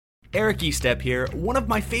Eric Estep here. One of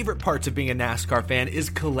my favorite parts of being a NASCAR fan is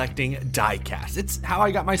collecting diecast. It's how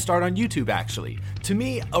I got my start on YouTube, actually. To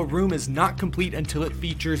me, a room is not complete until it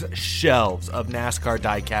features shelves of NASCAR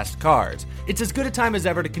diecast cars. It's as good a time as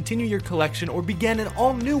ever to continue your collection or begin an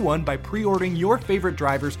all-new one by pre-ordering your favorite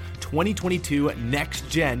driver's 2022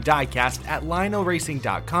 next-gen diecast at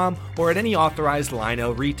LionelRacing.com or at any authorized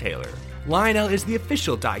Lionel retailer. Lionel is the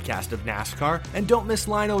official diecast of NASCAR, and don't miss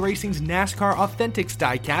Lionel Racing's NASCAR Authentics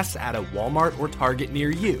diecasts at a Walmart or Target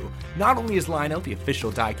near you. Not only is Lionel the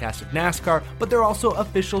official diecast of NASCAR, but they're also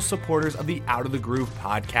official supporters of the Out of the Groove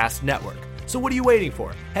podcast network. So what are you waiting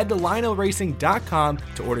for? Head to LionelRacing.com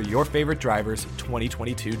to order your favorite driver's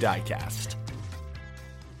 2022 diecast.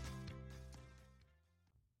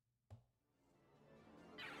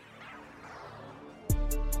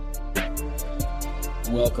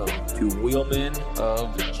 Welcome to Wheelmen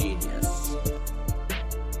of Genius.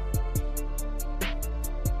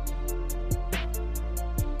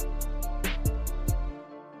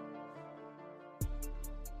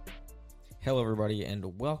 Hello, everybody,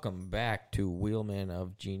 and welcome back to Wheelmen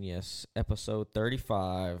of Genius, episode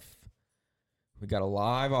 35. We got a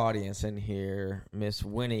live audience in here. Miss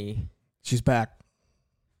Winnie. She's back.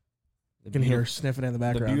 You can hear her beautif- sniffing in the The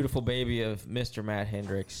background. beautiful baby of Mr. Matt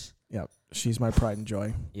Hendricks. Yep. She's my pride and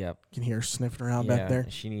joy. Yep. You can hear her sniffing around back there.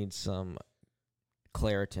 She needs some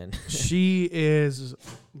Claritin. She is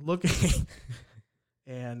looking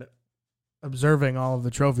and observing all of the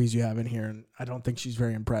trophies you have in here, and I don't think she's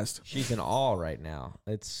very impressed. She's in awe right now.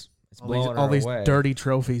 It's All blowing these, her away. dirty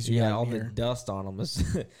trophies you Yeah, have all in the here. dust on them is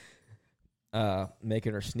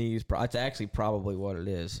making her sneeze. It's actually probably what it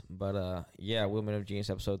is. But yeah, Women of Genius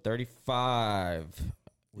episode 35.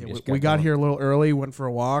 We got here a little early, went for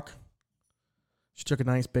a walk. She took a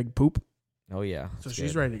nice big poop, Oh yeah, so it's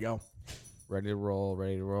she's good. ready to go. Ready to roll.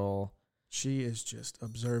 Ready to roll. She is just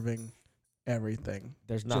observing everything,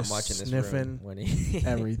 There's not Just much in this sniffing room. Winnie.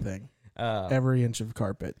 everything, uh, every inch of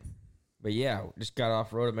carpet. but yeah, just got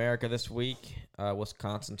off Road America this week.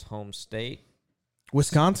 Wisconsin's home state.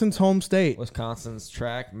 Wisconsin's home state. Wisconsin's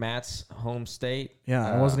track. Matt's home state. Yeah,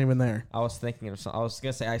 I wasn't even there. I was thinking of something. I was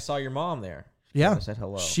gonna say I saw your mom there. Yeah. I said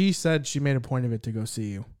hello. She said she made a point of it to go see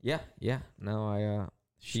you. Yeah. No,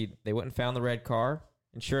 they went and found the red car,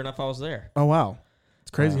 and sure enough, I was there. Oh, wow.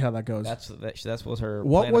 It's crazy how that goes. That's was her.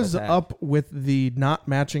 What plan of was attack. up with the not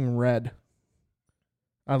matching red?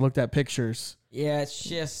 I looked at pictures. Yeah, it's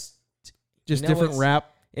just Different wrap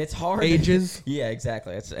It's hard. ages. Yeah,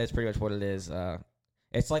 exactly. It's pretty much what it is.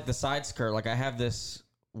 It's like the side skirt. Like I have this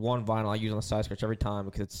one vinyl I use on the side skirts every time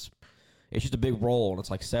because it's just a big roll and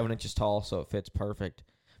it's like 7 inches tall, so it fits perfect.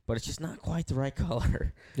 But it's just not quite the right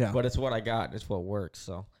color. Yeah. But it's what I got. And it's what works.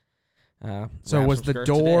 So. So wrap was some the skirts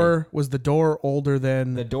door older than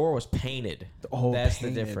today. The door was painted. That's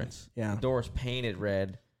the difference. Yeah. The door was painted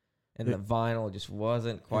red, and the vinyl just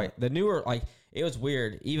wasn't quite. The newer, like, it was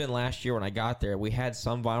weird. Even last year when I got there, we had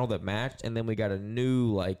some vinyl that matched, and then we got a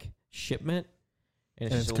new, like, shipment.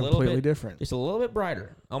 And And just it's a little completely bit different. It's a little bit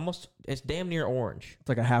brighter. Almost, it's damn near orange. It's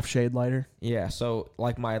like a half shade lighter. Yeah, so,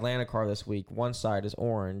 like, my Atlanta car this week, one side is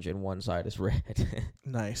orange and one side is red.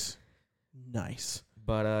 Nice.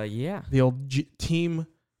 But, yeah. The old Team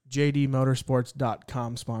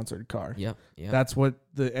JDMotorsports.com sponsored car. Yep. That's what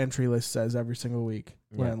the entry list says every single week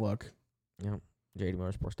when I look. Yep.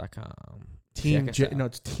 JDMotorsports.com. It's Team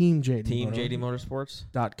JD. Team JD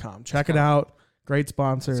Motorsports. .com. Check it out. Great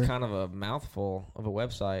sponsor. It's kind of a mouthful of a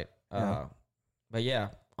website. Yeah. But yeah,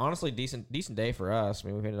 honestly, decent day for us. I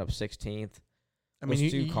mean, we ended up 16th. I Was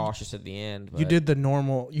mean, too cautious at the end. you but did the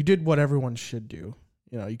normal. You did what everyone should do.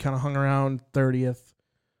 You know, you kind of hung around 30th.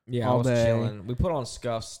 Yeah, all I was day. chilling. We put on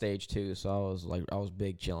Scuff's stage too, so I was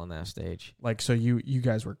big chilling that stage. Like, so you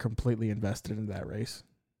guys were completely invested in that race.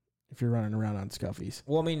 If you're running around on Scuffies.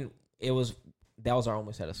 Well, I mean, that was our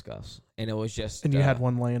only set of Scuffs, and it was just. And you had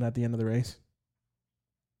one lane at the end of the race.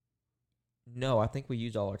 No, I think we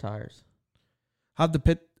used all our tires. How'd the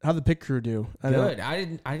pit crew do? Good. I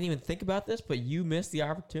didn't even think about this, but you missed the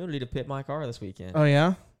opportunity to pit my car this weekend. Oh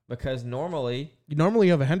yeah. Because normally. You normally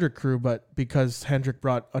have a Hendrick crew, but because Hendrick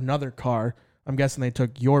brought another car, I'm guessing they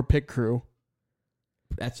took your pit crew.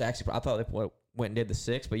 That's actually, I thought they went and did the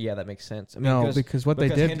 6, but yeah, that makes sense. I mean, No, because what they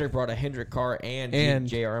did, Hendrick brought a Hendrick car and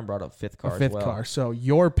JRM brought a fifth car a fifth as well. car. So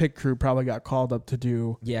your pit crew probably got called up to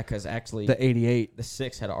do Yeah, because actually the 88. the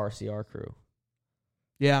 6 had an RCR crew.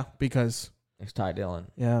 Yeah, because It's Ty Dillon.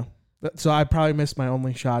 yeah. So I probably missed my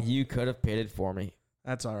only shot. You could have pitted for me.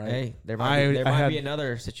 That's all right. Hey, there might be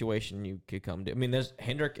another situation you could come to. I mean, there's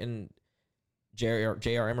Hendrick and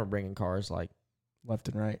JRM are bringing cars like Left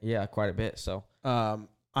and right. quite a bit. So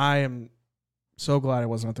I am so glad I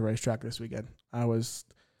wasn't at the racetrack this weekend. I was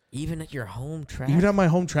Even at your home track. even at my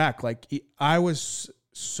home track. Like I was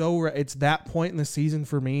so. It's that point in the season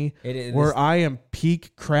for me It is. where I am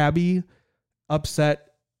peak crabby,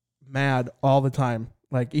 upset, mad all the time.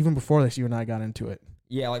 Like even before this, you and I got into it.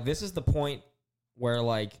 Yeah, like this is the point where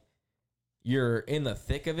like you're in the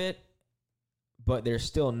thick of it, but there's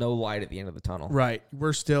still no light at the end of the tunnel. Right.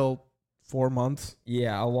 We're still 4 months.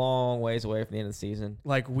 Yeah, a long ways away from the end of the season.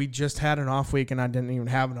 Like we just had an off week, and I didn't even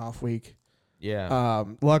have an off week. Yeah.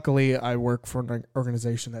 Luckily, I work for an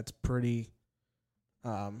organization that's pretty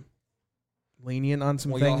lenient on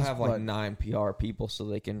some Well, things. y'all have like but 9 PR people, so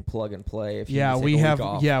they can plug and play. If you yeah, take we a week have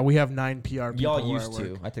off. we have 9 PR people. Y'all where used I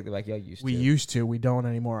work. to. I take that back. Y'all used We to. used to. We don't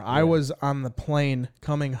anymore. I Yeah. was on the plane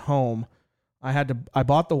coming home. I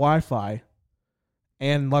bought the Wi-Fi,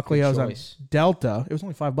 and luckily Good I was choice. on Delta. It was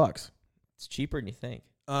only $5. It's cheaper than you think.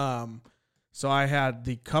 So I had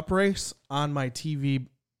the Cup race on my TV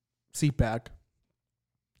seat back.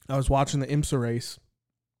 I was watching the IMSA race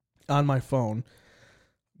on my phone.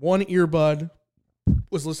 One earbud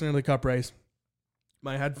was listening to the Cup race.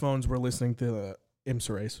 My headphones were listening to the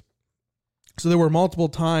IMSA race. So there were multiple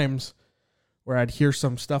times where I'd hear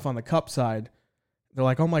some stuff on the Cup side. They're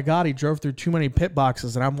like, oh my God, he drove through too many pit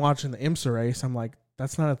boxes, and I'm watching the IMSA race. I'm like,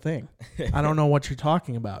 that's not a thing. I don't know what you're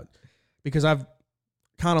talking about. Because I've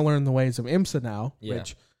kind of learned the ways of IMSA now, Yeah.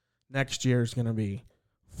 which next year is going to be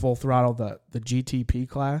full throttle. The GTP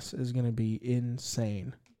class is going to be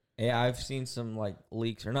insane. Yeah, I've seen some like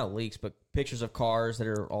leaks, or not leaks, but pictures of cars that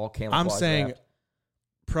are all camouflage. I'm saying wrapped.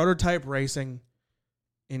 prototype racing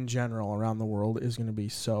in general around the world is going to be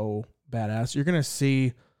so badass. You're going to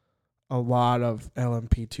see a lot of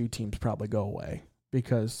LMP2 teams probably go away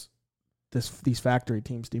because these factory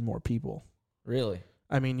teams need more people. Really?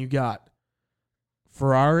 I mean, you got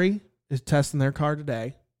Ferrari is testing their car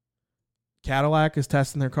today. Cadillac is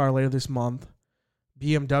testing their car later this month.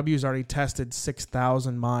 BMW's already tested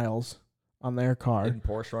 6,000 miles on their car. Didn't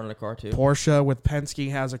Porsche run in a car too? Porsche with Penske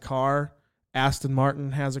has a car. Aston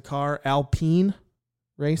Martin has a car. Alpine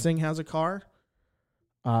Racing has a car.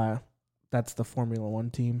 That's the Formula One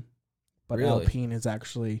team. But Really? Alpine is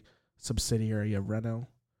actually a subsidiary of Renault.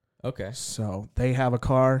 Okay. So they have a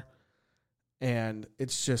car. And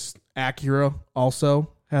it's just Acura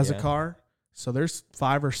also has a Yeah. car. So there's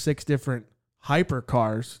 5 or 6 different hyper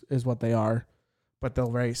cars is what they are. But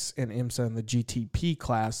they'll race in IMSA in the GTP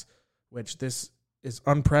class, which this is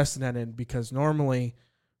unprecedented because normally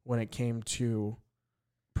when it came to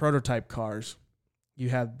prototype cars, you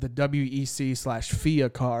had the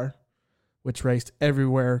WEC/FIA car, which raced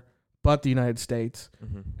everywhere but the United States.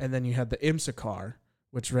 Mm-hmm. And then you had the IMSA car,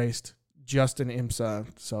 which raced just in IMSA,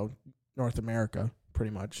 so North America,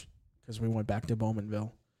 pretty much, because we went back to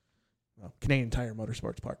Bowmanville, Canadian Tire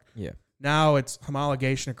Motorsports Park. Yeah. Now it's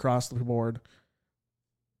homologation across the board.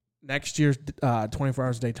 Next year's 24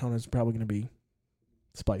 Hours of Daytona is probably going to be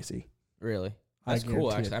spicy. Really? I That's cool,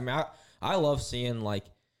 guarantee actually. it. I mean, I love seeing, like,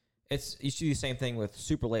 you see the same thing with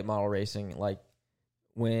super late model racing, like,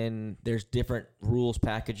 when there's different rules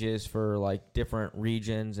packages for, like, different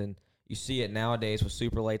regions, and you see it nowadays with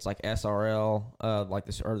super lates like SRL, like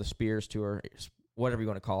this, or the Spears Tour, whatever you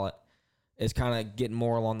want to call it, is kind of getting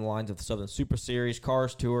more along the lines of the Southern Super Series.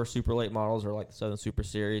 Cars Tour, super late models are like the Southern Super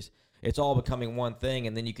Series. It's all becoming one thing,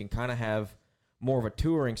 and then you can kind of have more of a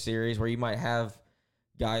touring series where you might have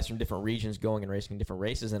guys from different regions going and racing different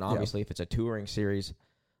races. And obviously, if it's a touring series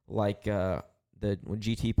like the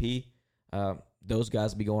GTP, those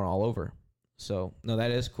guys will be going all over. So, no, that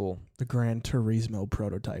is cool. The Gran Turismo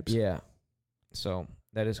prototypes. Yeah. So,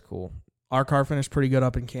 that is cool. Our car finished pretty good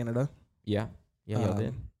up in Canada. Yeah. Yeah, y'all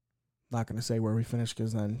did. Not going to say where we finished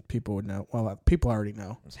because then people would know. Well, people already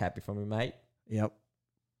know. I was happy for me, mate. Yep.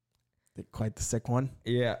 Quite the sick one.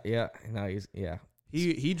 Yeah, yeah. No,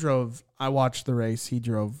 He drove. I watched the race. He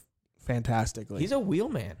drove fantastically. He's a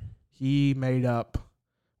wheelman. He made up.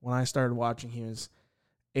 When I started watching, he was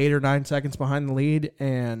 8 or 9 seconds behind the lead,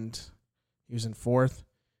 and he was in 4th.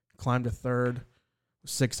 Climbed to 3rd,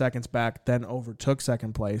 6 seconds back, then overtook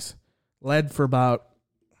 2nd place. Led for about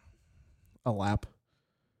a lap.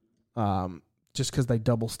 Just because they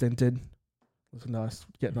double stinted. Listen to us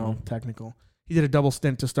getting all technical. He did a double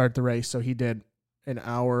stint to start the race, so he did an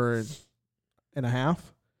hour and a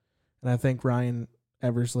half. And I think Ryan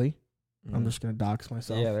Eversley, I'm just going to dox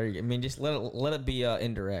myself. Yeah, there you go. I mean, just let it be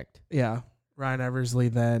indirect. Yeah. Ryan Eversley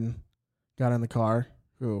then got in the car,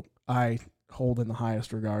 who I hold in the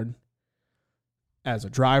highest regard as a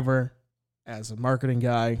driver, as a marketing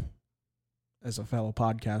guy, as a fellow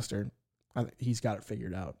podcaster. He's got it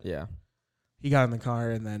figured out. Yeah. He got in the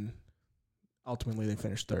car, and then ultimately they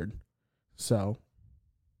finished 3rd. So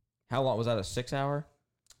How long was that? A 6 hour?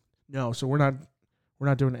 no, so we're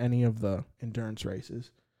not doing any of the endurance races.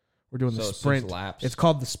 We're doing the So sprint. 6 laps. It's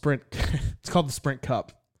called the sprint. It's called the Sprint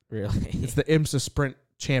Cup. Really? It's the IMSA Sprint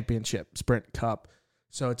Championship Sprint Cup.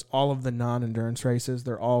 So it's all of the non-endurance races.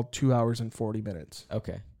 They're all 2 hours and 40 minutes.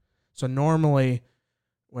 Okay. So normally,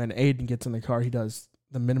 when Aiden gets in the car, he does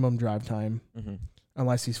the minimum drive time, Mm-hmm.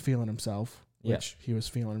 unless he's feeling himself, Yeah. which he was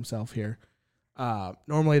feeling himself here.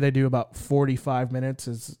 Normally, they do about 45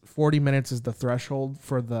 minutes. 40 minutes is the threshold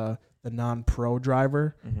for the non-pro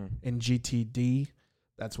driver Mm-hmm. in GTD.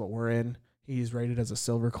 That's what we're in. He's rated as a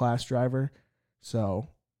silver class driver, so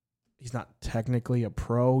he's not technically a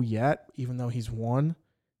pro yet, even though he's won.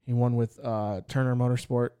 He won with Turner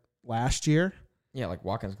Motorsport last year. Yeah, like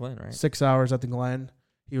Watkins Glen, right? 6 hours at the Glen.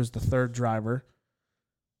 He was the third driver.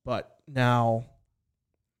 But now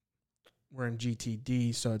we're in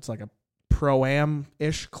GTD, so it's like a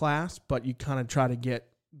Pro-Am-ish class, but you kind of try to get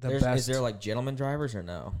the best. Is there like gentleman drivers or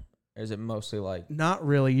no? Or is it mostly like Not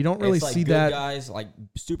really. You don't really it's like see good that. guys, like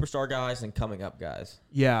superstar guys and coming up guys?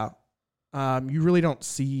 Yeah. You really don't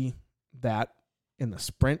see that in the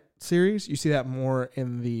sprint series. You see that more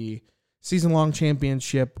in the season-long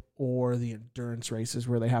championship or the endurance races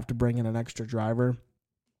where they have to bring in an extra driver.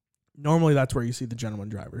 Normally, that's where you see the gentleman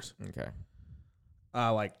drivers. Okay.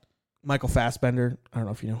 Like Michael Fassbender. I don't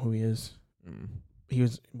know if you know who he is. Mm. He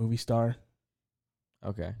was a movie star.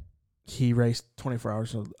 Okay. He raced 24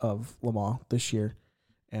 hours of Le Mans this year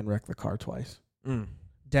and wrecked the car twice. Mm.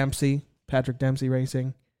 Dempsey, Patrick Dempsey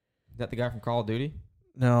Racing. Is that the guy from Call of Duty?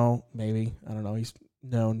 No, maybe. I don't know. He's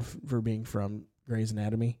known for being from Grey's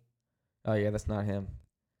Anatomy. Oh yeah, that's not him.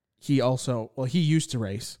 He used to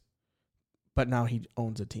race, but now he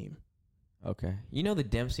owns a team. Okay. You know the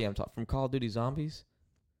Dempsey I'm talking from Call of Duty Zombies?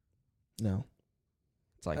 No.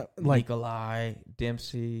 It's like like- Nikolai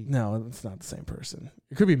Dempsey. No, it's not the same person.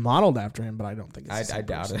 It could be modeled after him, but I don't think it's the same I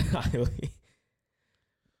doubt person. it highly.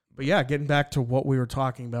 But yeah, getting back to what we were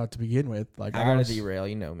talking about to begin with, like I gotta derail.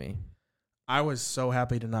 You know me. I was so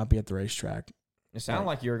happy to not be at the racetrack. It sounded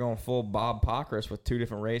like you were going full Bob Pockrass with 2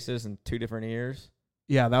 different races and 2 different ears.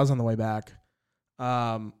 Yeah, that was on the way back.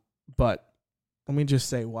 But let me just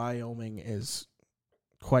say, Wyoming is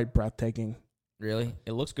quite breathtaking. Really?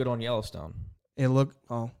 It looks good on Yellowstone.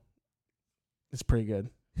 It's pretty good.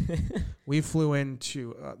 We flew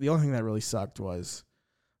into the only thing that really sucked was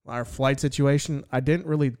our flight situation. I didn't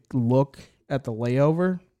really look at the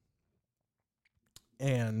layover,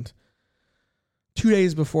 and 2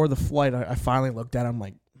 days before the flight, I finally looked at it. I'm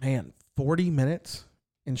like, man, 40 minutes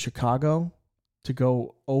in Chicago to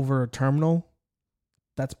go over a terminal,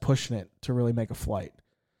 that's pushing it to really make a flight.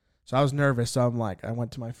 So I was nervous. So I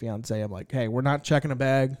went to my fiance. I'm like, hey, we're not checking a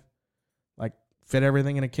bag. Like, fit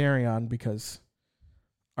everything in a carry-on because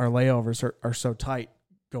our layovers are so tight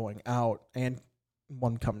going out and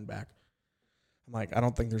one coming back. I'm like, I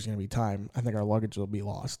don't think there's going to be time. I think our luggage will be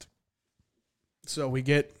lost. So we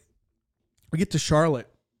get to Charlotte.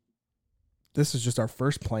 This is just our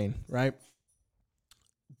first plane, right?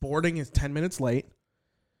 Boarding is 10 minutes late.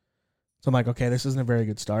 So I'm like, okay, this isn't a very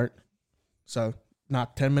good start. So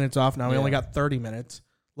knock 10 minutes off. Now we only got 30 minutes.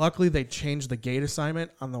 Luckily, they changed the gate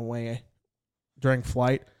assignment on the way during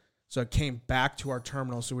flight. So it came back to our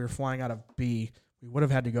terminal. So we were flying out of B. We would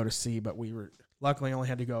have had to go to C, but we were luckily only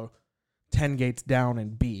had to go 10 gates down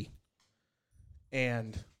in B.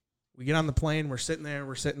 And we get on the plane. We're sitting there.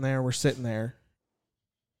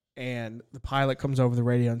 And the pilot comes over the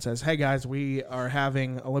radio and says, hey, guys, we are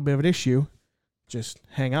having a little bit of an issue. Just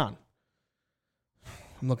hang on.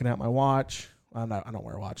 I'm looking at my watch. I don't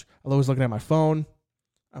wear a watch. I was looking at my phone.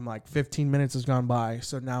 I'm like, 15 minutes has gone by.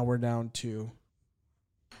 So now we're down to,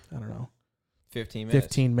 I don't know, 15 minutes.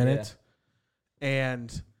 15 minutes. Yeah.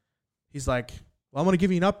 And he's like, well, I'm going to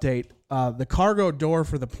give you an update. The cargo door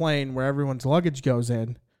for the plane where everyone's luggage goes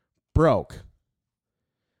in broke.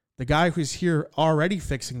 The guy who's here already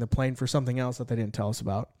fixing the plane for something else that they didn't tell us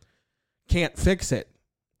about can't fix it.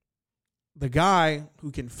 The guy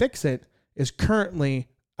who can fix it is currently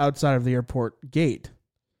outside of the airport gate.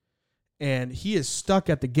 And he is stuck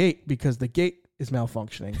at the gate because the gate is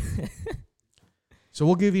malfunctioning. So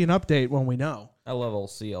we'll give you an update when we know. I love old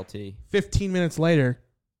CLT. 15 minutes later,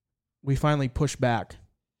 we finally push back.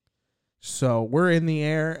 So we're in the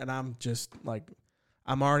air, and I'm just like,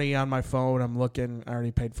 I'm already on my phone. I'm looking. I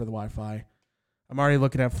already paid for the Wi-Fi. I'm already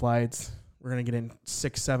looking at flights. We're going to get in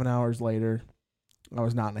 6-7 hours later. I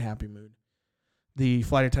was not in a happy mood. The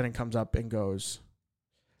flight attendant comes up and goes,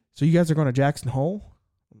 so you guys are going to Jackson Hole?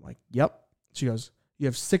 I'm like, yep. She goes, you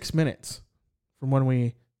have 6 minutes from when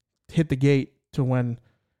we hit the gate to when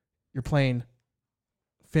your plane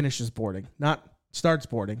finishes boarding, not starts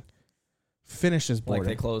boarding, finishes boarding.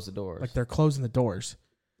 Like they close the doors. Like they're closing the doors.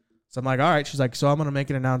 So I'm like, all right. She's like, so I'm going to make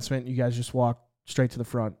an announcement. You guys just walk straight to the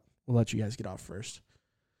front. We'll let you guys get off first.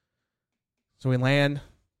 So we land.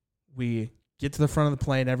 We get to the front of the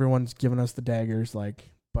plane. Everyone's giving us the daggers.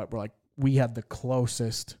 But we're like, we had the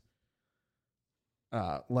closest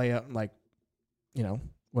layup,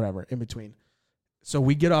 whatever, in between. So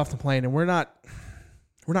we get off the plane, and we're not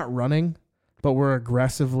running, but we're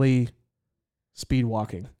aggressively speed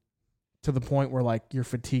walking to the point where, like, you're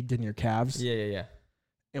fatigued in your calves. Yeah.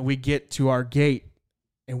 And we get to our gate,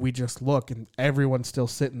 and we just look, and everyone's still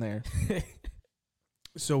sitting there.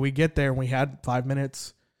 So we get there, and we had 5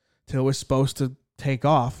 minutes till it was supposed to take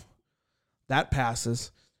off. That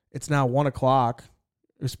passes. It's now 1 o'clock.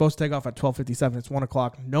 It was supposed to take off at 12:57. It's 1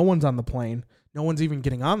 o'clock. No one's on the plane. No one's even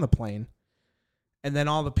getting on the plane. And then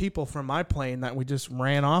all the people from my plane that we just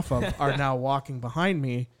ran off of are now walking behind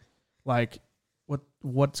me like,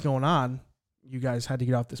 what's going on? You guys had to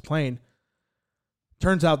get off this plane.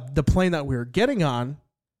 Turns out the plane that we were getting on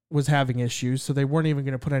was having issues, so they weren't even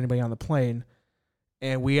going to put anybody on the plane.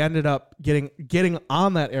 And we ended up getting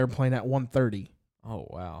on that airplane at 1:30. Oh,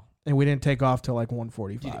 wow. And we didn't take off till like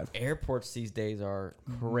 1:45. Dude, airports these days are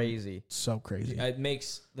crazy. So crazy. It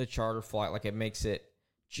makes the charter flight, like, it makes it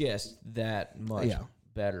just that much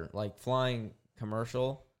better. Like, flying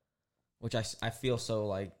commercial, which I feel so,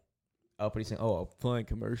 like, uppity saying, oh, flying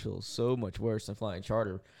commercial is so much worse than flying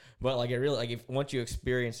charter. But, like, it really, like, if once you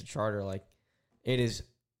experience a charter, like, it is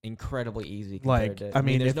incredibly easy compared to, I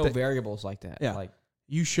mean, there's no variables like that. Yeah. Like,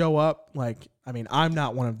 you show up, like, I mean, I'm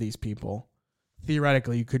not one of these people.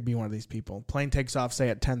 Theoretically, you could be one of these people. Plane takes off, say,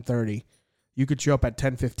 at 10:30. You could show up at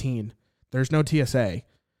 10:15. There's no TSA.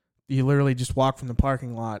 You literally just walk from the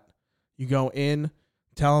parking lot. You go in,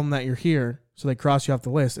 tell them that you're here, so they cross you off the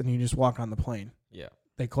list, and you just walk on the plane. yeah.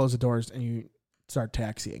 They close the doors, and you start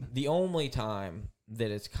taxiing. The only time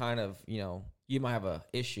that it's kind of, you might have a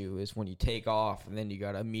issue is when you take off, and then you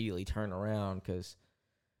got to immediately turn around because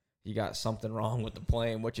you got something wrong with the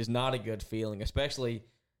plane, which is not a good feeling, especially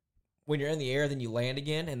when you're in the air, then you land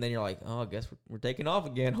again, and then you're like, oh, I guess we're taking off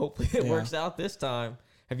again. Hopefully it works out this time.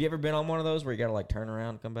 Have you ever been on one of those where you got to, like, turn around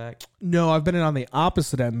and come back? No, I've been on the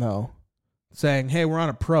opposite end, though, saying, hey, we're on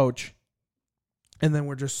approach, and then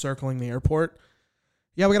we're just circling the airport.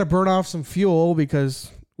 Yeah, we got to burn off some fuel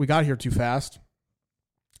because we got here too fast.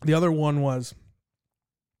 The other one was,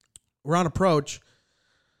 we're on approach,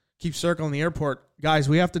 keep circling the airport. Guys,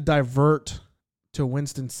 we have to divert to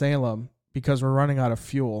Winston-Salem because we're running out of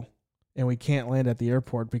fuel. And we can't land at the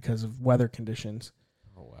airport because of weather conditions.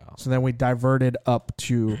 Oh, wow. So then we diverted up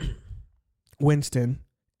to Winston,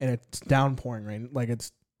 and it's downpouring rain, like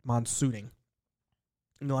it's monsooning.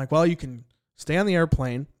 And they're like, well, you can stay on the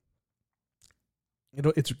airplane.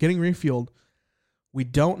 It's getting refueled. We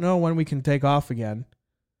don't know when we can take off again.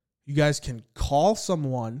 You guys can call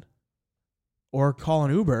someone or call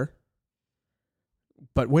an Uber.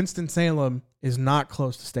 But Winston-Salem is not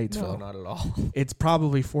close to Statesville. No, not at all. It's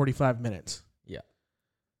probably 45 minutes. Yeah.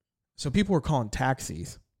 So people were calling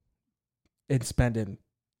taxis and spending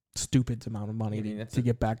stupid amount of money to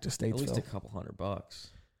get back to Statesville. At least a couple $100.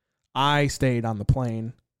 I stayed on the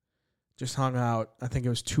plane, just hung out. I think it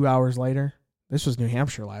was 2 hours later. This was New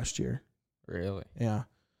Hampshire last year. Really? Yeah.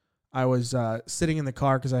 I was sitting in the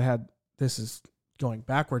car because this is going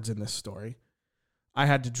backwards in this story. I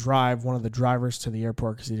had to drive one of the drivers to the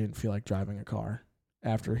airport because he didn't feel like driving a car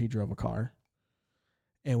after he drove a car.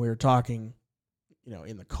 And we were talking,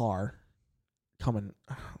 in the car coming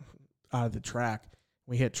out of the track.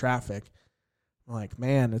 We hit traffic. I'm like,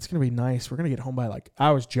 man, it's going to be nice. We're going to get home by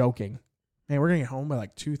I was joking. Man, we're going to get home by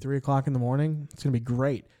 2, 3 o'clock in the morning. It's going to be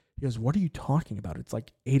great. He goes, what are you talking about? It's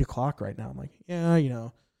 8 o'clock right now. I'm like, yeah,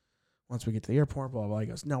 once we get to the airport, blah, blah, blah. He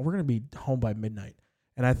goes, no, we're going to be home by midnight.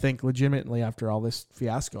 And I think legitimately after all this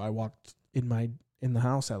fiasco, I walked in the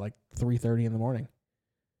house at 3:30 in the morning.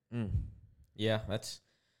 Yeah, that's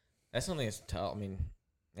something that's tough. I mean,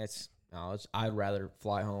 I'd rather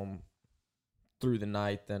fly home through the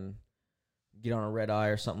night than get on a red eye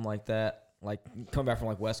or something like that. Like come back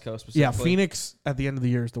from West Coast specifically. Yeah, Phoenix at the end of the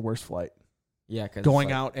year is the worst flight. Yeah, because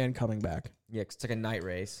going out and coming back. Yeah, 'cause it's like a night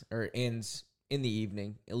race or it ends in the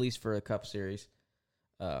evening, at least for a Cup Series.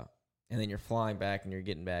 And then you're flying back and you're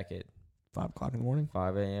getting back at 5 o'clock in the morning,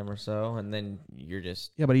 5 a.m. or so, and then you're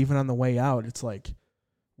just But even on the way out, it's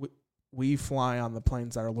we fly on the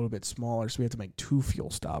planes that are a little bit smaller, so we have to make 2 fuel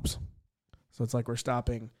stops. So it's we're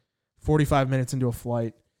stopping 45 minutes into a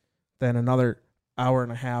flight, then another hour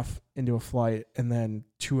and a half into a flight, and then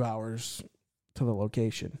 2 hours to the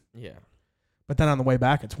location. Yeah. But then on the way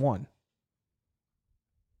back, it's 1.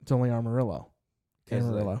 It's only Amarillo. 'Cause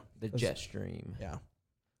Amarillo. the jet stream. Yeah.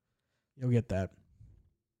 You'll get that.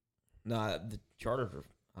 No, the charter.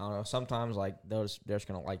 I don't know. Sometimes like they're just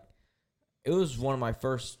gonna like. It was one of my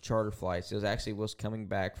first charter flights. It was coming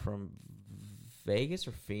back from Vegas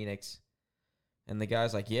or Phoenix, and the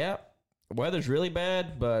guy's like, "Yeah, the weather's really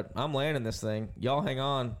bad, but I'm landing this thing. Y'all hang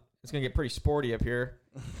on. It's gonna get pretty sporty up here."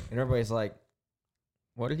 And everybody's like,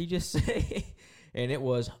 "What did he just say?" And it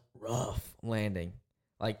was rough landing,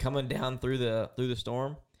 like coming down through the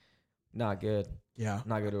storm. Not good. Yeah.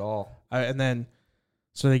 Not good at all. And then,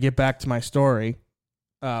 so they get back to my story.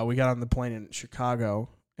 We got on the plane in Chicago,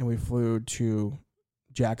 and we flew to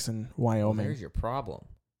Jackson, Wyoming. Here's your problem.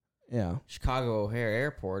 Yeah. Chicago O'Hare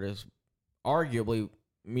Airport is arguably,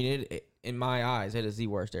 I mean, in my eyes, it is the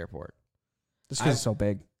worst airport. This because it's so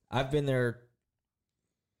big. I've been there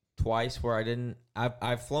twice where I didn't.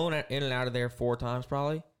 I've flown in and out of there 4 times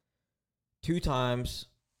probably. 2 times,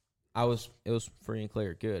 it was free and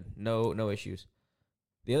clear, good, no issues.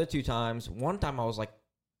 The other 2 times, one time I was like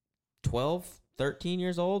 12, 13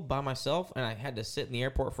 years old by myself, and I had to sit in the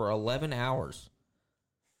airport for 11 hours.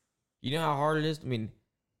 You know how hard it is? I mean,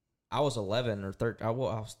 I was 11 or 13. I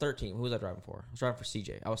was 13. Who was I driving for? I was driving for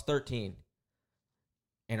CJ. I was 13.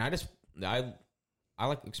 And I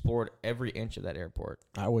like explored every inch of that airport.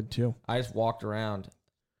 I would too. I just walked around.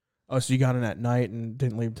 Oh, so you got in at night and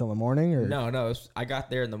didn't leave till the morning? Or No. I got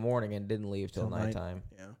there in the morning and didn't leave till nighttime.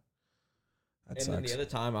 Yeah. That And sucks. then the other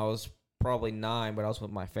time I was probably 9, but I was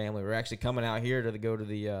with my family. We were actually coming out here to go to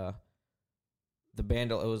the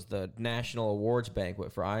Bandol. It was the National Awards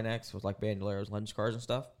banquet for INEX. It was like Bandoleros, Legends cars and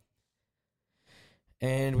stuff.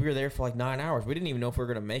 And we were there for like 9 hours. We didn't even know if we were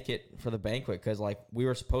going to make it for the banquet because like we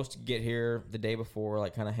were supposed to get here the day before,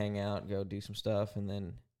 like kind of hang out and go do some stuff. And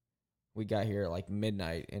then we got here at like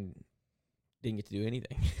midnight and didn't get to do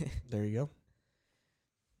anything. There you go.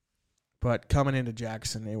 But coming into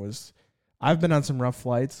Jackson, I've been on some rough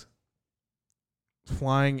flights.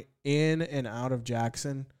 Flying in and out of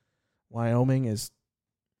Jackson, Wyoming is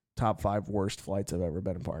top 5 worst flights I've ever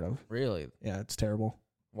been a part of. Really? Yeah, it's terrible.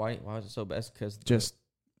 Why is it so bad? Because Just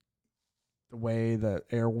the way the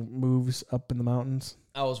air moves up in the mountains.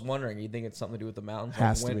 I was wondering, you think it's something to do with the mountains?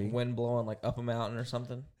 Has like to be. Wind blowing like up a mountain or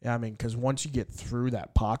something? Yeah, I mean, because once you get through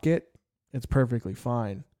that pocket, it's perfectly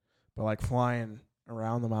fine. But like flying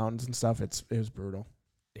around the mountains and stuff, it was brutal.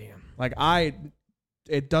 Damn. Like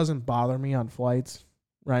it doesn't bother me on flights,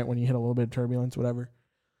 right? When you hit a little bit of turbulence, whatever,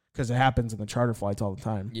 because it happens in the charter flights all the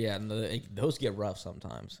time. Yeah, and those get rough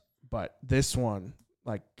sometimes. But this one,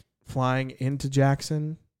 like flying into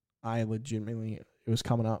Jackson, I legitimately, it was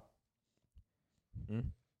coming up.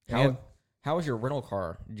 Mm-hmm. How was your rental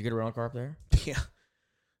car? Did you get a rental car up there? Yeah.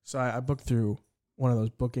 So I booked through one of those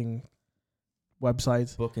booking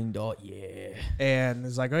websites. Booking dot, yeah. And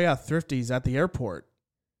it's like, oh yeah, Thrifty's at the airport.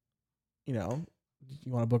 You know,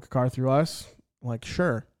 you want to book a car through us? I'm like,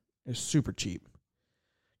 sure. It's super cheap.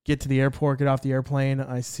 Get to the airport, get off the airplane.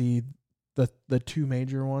 I see the 2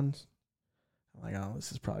 major ones. I'm like, oh,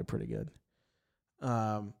 this is probably pretty good.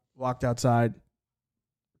 Walked outside.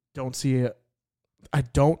 I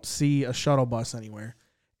don't see a shuttle bus anywhere.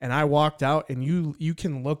 And I walked out, and you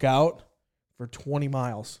can look out for 20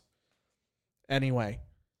 miles. Anyway,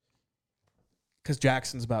 because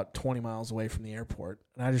Jackson's about 20 miles away from the airport.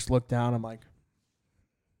 And I just looked down. I'm like,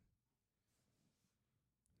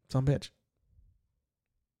 some bitch.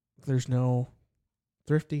 There's no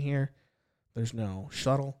Thrifty here. There's no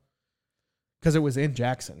shuttle. Because it was in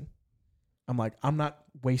Jackson. I'm like, I'm not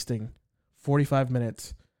wasting 45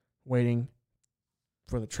 minutes waiting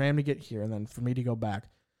for the tram to get here and then for me to go back.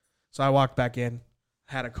 So I walked back in,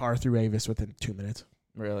 had a car through Avis within 2 minutes.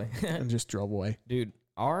 Really? And just drove away. Dude,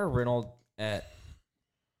 our rental I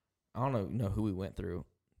don't know who we went through,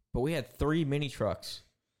 but we had 3 mini trucks.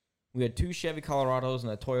 We had 2 Chevy Colorados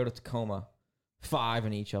and a Toyota Tacoma, 5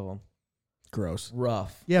 in each of them. Gross.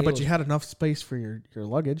 Rough. Yeah, but you had enough space for your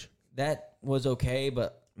luggage. That was okay,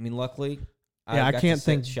 but I mean, luckily, Yeah, I got can't to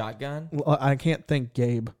sit think- shotgun. Well, I can't think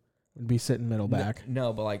Gabe would be sitting middle back.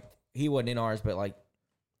 No, but like he wasn't in ours, but like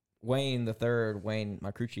Wayne the third,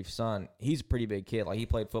 my crew chief's son, he's a pretty big kid. Like he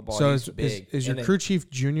played football. So he's big. is your And then- crew chief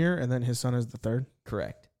junior and then his son is the third?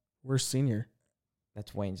 correct? Where's senior?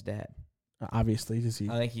 That's Wayne's dad. Obviously, does he?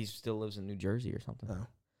 I think he still lives in New Jersey or something. Oh.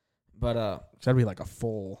 But That'd be like a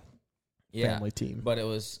full yeah. family team. But it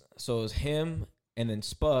was him and then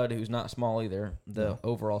Spud, who's not small either. The No.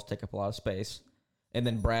 overalls take up a lot of space, and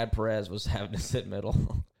then Brad Perez was having to sit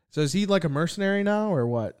middle. So is he like a mercenary now or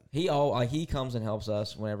what? He comes and helps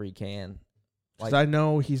us whenever he can. Because I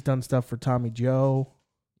know he's done stuff for Tommy Joe.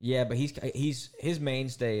 Yeah, but his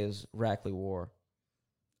mainstay is Rackley War.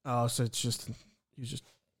 Oh, so it's just he was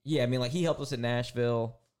Yeah, I mean, like he helped us in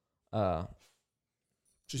Nashville,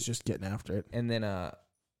 just getting after it. and then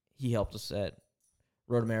he helped us at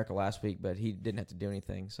Road America last week, but he didn't have to do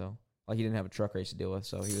anything. So like he didn't have a truck race to deal with,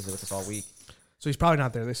 so he was with us all week. So he's probably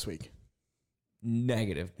not there this week.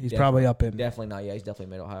 Negative. He's probably up in. Definitely not. Yeah, he's definitely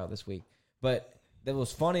mid Ohio this week. But that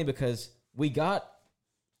was funny because we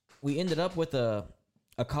ended up with a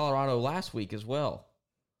Colorado last week as well.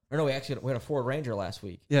 Or no, we had a Ford Ranger last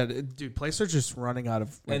week. Yeah, dude, places are just running out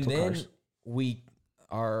of rental cars.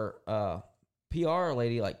 Our PR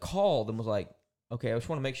lady like called and was like, "Okay, I just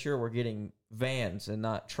want to make sure we're getting vans and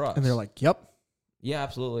not trucks." And they're like, "Yep." "Yeah,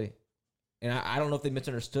 absolutely." And I don't know if they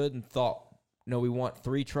misunderstood and thought, "No, we want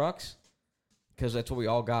 3 trucks," because that's what we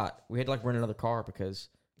all got. We had to like rent another car because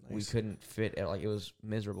we couldn't fit. Like it was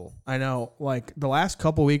miserable. I know. Like the last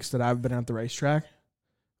couple weeks that I've been at the racetrack,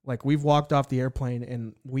 like we've walked off the airplane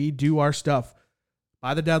and we do our stuff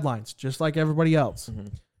by the deadlines, just like everybody else. Mm-hmm.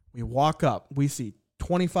 We walk up, we see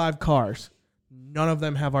 25 cars. None of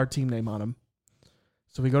them have our team name on them.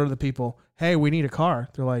 So we go to the people, "Hey, we need a car."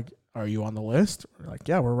 They're like, "Are you on the list?" We're like,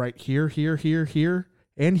 "Yeah, we're right here, here, here, here,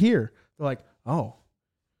 and here." They're like, "Oh."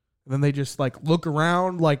 And then they just like look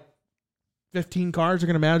around, like 15 cars are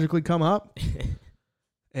going to magically come up.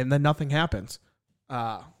 And then nothing happens.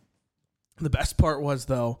 The best part was,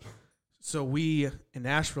 though, so we, in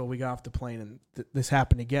Nashville, we got off the plane, and this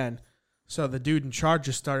happened again. So the dude in charge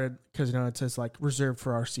just started, because, it says, like, reserved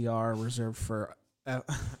for RCR, reserved for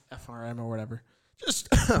FRM or whatever. Just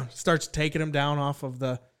starts taking them down off of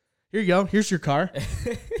the, "Here you go. Here's your car.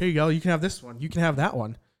 Here you go. You can have this one. You can have that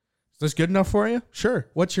one. Is this good enough for you? Sure.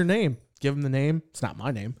 What's your name?" Give them the name. It's not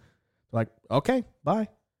my name. Like, okay, bye.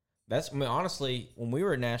 Honestly, when we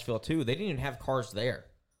were in Nashville too, they didn't even have cars there.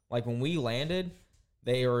 Like when we landed,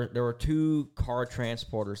 there were 2 car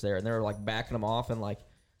transporters there, and they were like backing them off and like,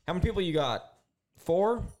 "How many people you got?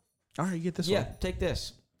 4? All right, you get this Yeah, one. take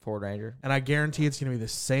this Ford Ranger." And I guarantee it's going to be the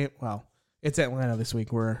same. Well, it's Atlanta this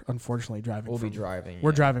week. We're unfortunately driving. We'll be driving.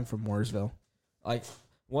 We're driving from Mooresville. Like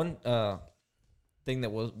one thing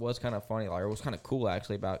that was kind of funny, like, or was kind of cool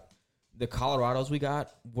actually, about the Colorados we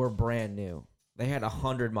got were brand new. They had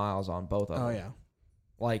 100 miles on both of them. Oh yeah.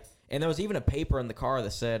 Like, and there was even a paper in the car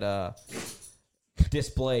that said,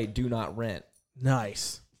 "Display, do not rent."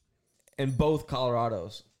 Nice. In both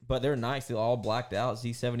Colorados. But they're nice. They're all blacked out.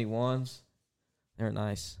 Z71s. They're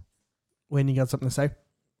nice. Wayne, you got something to say?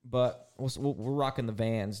 But we're rocking the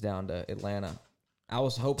vans down to Atlanta. I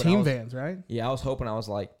was hoping. Team vans, right? Yeah, I was hoping. I was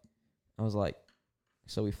like,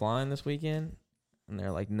 "So we flying this weekend?" And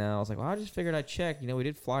they're like, "No." I was like, "Well, I just figured I'd check. We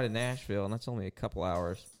did fly to Nashville, and that's only a couple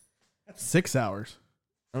hours." That's 6 hours.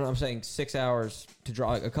 I don't know, I'm saying 6 hours to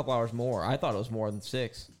draw, like a couple hours more. I thought it was more than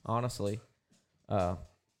 6, honestly. But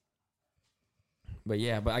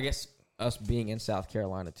yeah, but I guess us being in South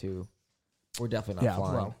Carolina too, we're definitely not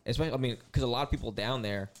flying. Well, Especially, because a lot of people down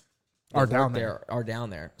there are that down work there. are down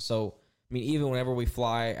there. So, even whenever we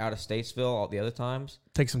fly out of Statesville, all the other times,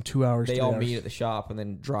 Takes them 2 hours. they 3 all hours. meet at the shop and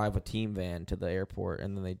then drive a team van to the airport,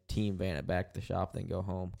 and then they team van it back to the shop, then go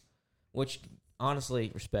home. Which,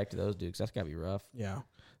 honestly, respect to those dudes. That's got to be rough. Yeah.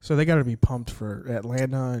 So they got to be pumped for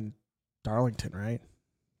Atlanta and Darlington, right?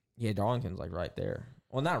 Yeah, Darlington's like right there.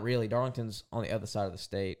 Well, not really. Darlington's on the other side of the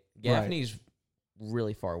state. Right. Gaffney's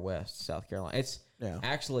really far west, South Carolina. It's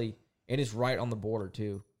actually, it is right on the border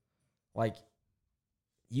too. Like,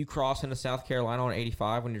 you cross into South Carolina on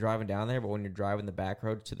 85 when you're driving down there, but when you're driving the back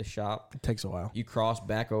road to the shop, It takes a while. you cross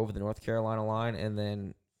back over the North Carolina line and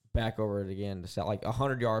then back over it again to South. Like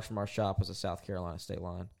 100 yards from our shop was the South Carolina state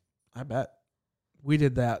line. I bet. We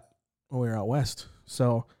did that when we were out west.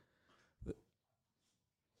 So, did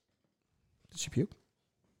she puke?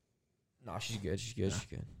 No, she's good. She's good. Yeah. She's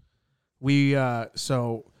good. We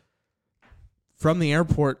so from the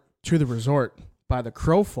airport to the resort by the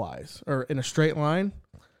crow flies, or in a straight line,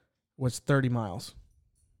 was 30 miles.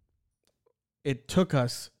 It took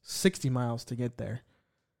us 60 miles to get there.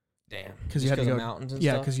 Damn. Because you had to go of mountains and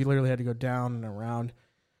yeah, stuff? because you literally had to go down and around.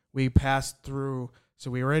 We passed through. So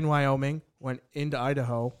we were in Wyoming, went into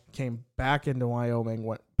Idaho, came back into Wyoming,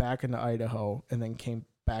 went back into Idaho, and then came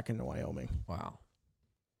back into Wyoming. Wow.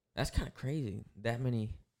 That's kind of crazy. That many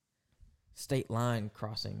state line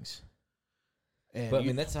crossings. And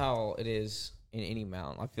But that's how it is in any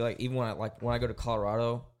mountain. I feel like even when I go to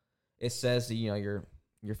Colorado, it says that, you're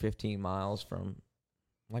 15 miles from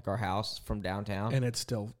like our house from downtown, and it's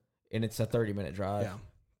still and it's a 30-minute drive. yeah.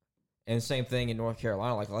 And same thing in North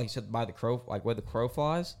Carolina, like you said, by the crow, like where the crow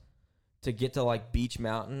flies, to get to like Beach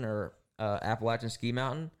Mountain or Appalachian Ski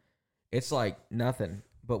Mountain, it's like nothing.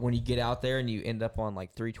 But when you get out there and you end up on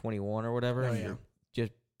like 321 or whatever, Oh, and yeah. you're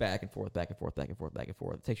just back and forth, back and forth, back and forth, back and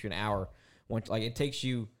forth. It takes you an hour. It takes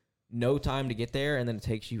you no time to get there, and then it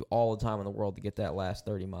takes you all the time in the world to get that last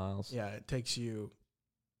 30 miles. Yeah, it takes you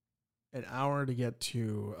an hour to get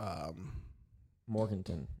to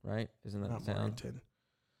Morganton, right? Isn't that not the town?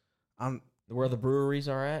 Morganton. Where the breweries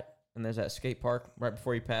are at, and there's that skate park right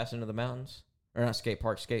before you pass into the mountains. Or not skate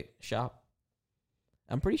park, skate shop.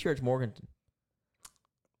 I'm pretty sure it's Morganton.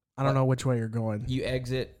 I don't know which way you're going. You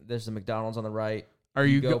exit, there's the McDonald's on the right. Are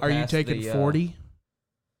you past taking the, 40?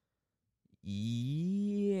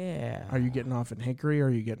 Yeah. Are you getting off in Hickory or are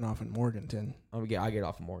you getting off in Morganton? I get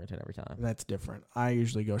off in Morganton every time. That's different. I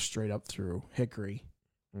usually go straight up through Hickory,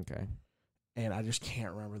 Okay. and I just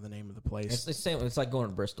can't remember the name of the place. It's the same. It's like going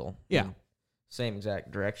to Bristol. Yeah. Same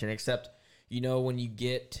exact direction, except when you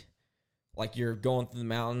get you're going through the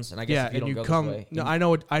mountains, and I guess if you and don't you go come. this way, No, I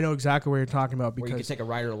know exactly what you're talking about where you can because take a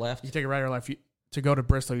right or a left. you take a right or left. To go to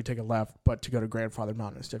Bristol, you take a left, but to go to Grandfather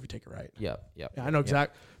Mountain and stuff, you take a right. Yep. Yeah, I know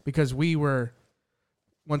exact because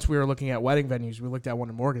once we were looking at wedding venues, we looked at one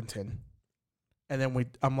in Morganton, and then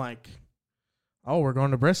I'm like, oh, we're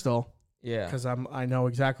going to Bristol. Yeah. Because I know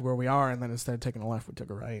exactly where we are, and then instead of taking a left, we took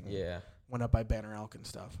a right. And Yeah. went up by Banner Elk and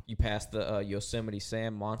stuff. You passed the Yosemite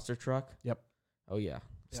Sam monster truck. Yep. Oh yeah,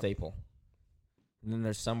 staple. And then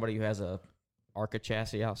there's somebody who has a Arca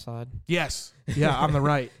chassis outside. Yes. Yeah, on the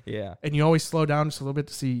right. Yeah. And you always slow down just a little bit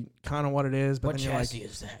to see kind of what it is. But What then you're chassis like,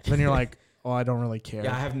 is that? then you're like, oh, I don't really care.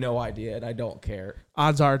 Yeah, I have no idea, and I don't care.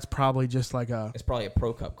 Odds are it's probably just like It's probably a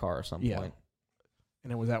Pro Cup car or some point.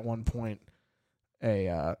 and it was at one point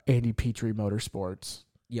a Andy Petrie Motorsports.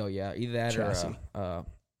 Yo, yeah, either that Chassis. or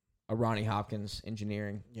a Ronnie Hopkins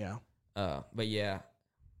Engineering. Yeah.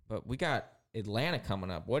 But we got Atlanta coming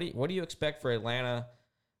up. What do you expect for Atlanta?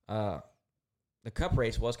 The Cup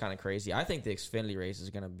race was kind of crazy. I think the Xfinity race is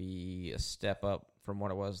going to be a step up from what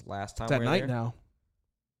it was last time. It's at we were night there. now.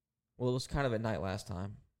 Well, it was kind of at night last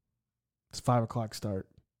time. It's 5:00 start.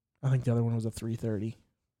 I think the other one was a 3:30.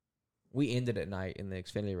 We ended at night in the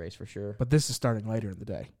Xfinity race for sure. But this is starting later in the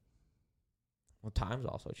day. Well, times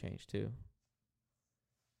also changed too.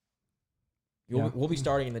 Yeah. We'll be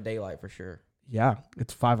starting in the daylight for sure. Yeah,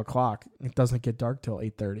 it's 5:00. It doesn't get dark till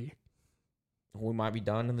 8:30. We might be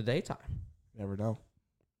done in the daytime. Never know.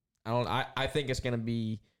 I think it's going to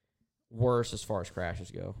be worse as far as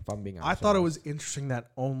crashes go, if I'm being honest. I thought it was interesting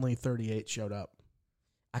that only 38 showed up.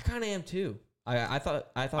 I kind of am too. I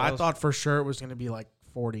thought for sure it was going to be like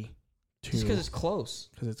 42. just because it's close.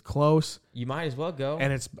 Because it's close, You might as well go.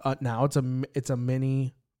 and it's now it's a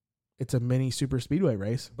mini super speedway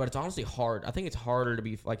race. But it's honestly hard. I think it's harder to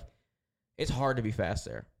be it's hard to be fast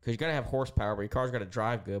there because you got to have horsepower, but your car's got to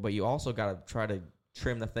drive good, but you also got to try to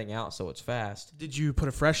trim the thing out so it's fast. Did you put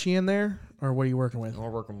a freshie in there, or what are you working with? We're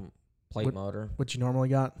working plate motor. What you normally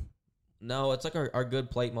got? No, it's like our good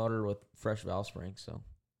plate motor with fresh valve springs. So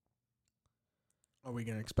Are we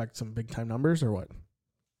going to expect some big time numbers or what?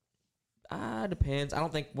 depends.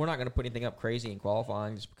 We're not going to put anything up crazy in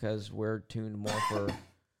qualifying just because we're tuned more for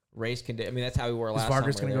race condition. I mean, that's how we were last Is time.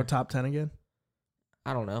 Vargas going to go top 10 again?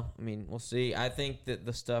 I don't know. I mean, we'll see. I think that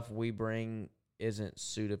the stuff we bring isn't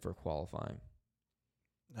suited for qualifying.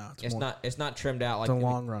 No, It's not trimmed out like it's a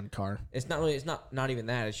long run car. It's not really. It's not even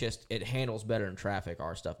that. It's just it handles better in traffic.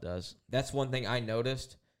 Our stuff does. That's one thing I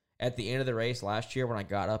noticed at the end of the race last year when I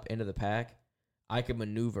got up into the pack. I could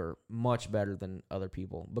maneuver much better than other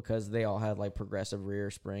people because they all had like progressive rear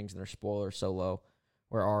springs and their spoilers so low,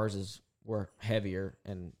 where we're heavier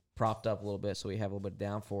and propped up a little bit, so we have a little bit of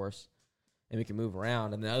downforce and we can move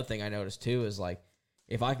around. And the other thing I noticed too is like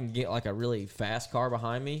if I can get like a really fast car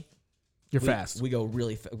behind me. You're fast. We go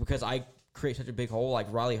really fast because I create such a big hole. Like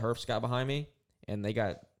Riley Herbst got behind me, and they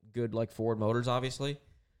got good like Ford motors, obviously.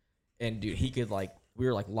 And dude, he could we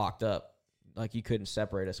were like locked up, like you couldn't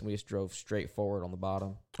separate us, and we just drove straight forward on the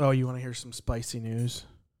bottom. Oh, you want to hear some spicy news?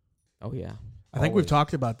 Oh yeah, I think we've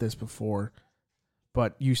talked about this before,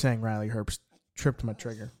 but you saying Riley Herbst tripped my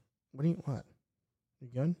trigger. What? You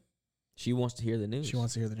good? She wants to hear the news. She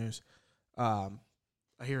wants to hear the news. I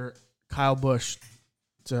hear Kyle Busch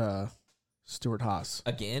to Stuart Haas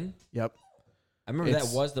again. Yep. I remember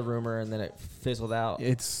that was the rumor, and then it fizzled out.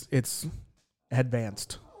 It's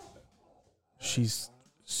advanced.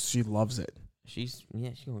 She loves it. She's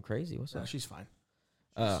going crazy. What's No, up? she's fine.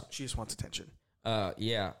 She just wants attention.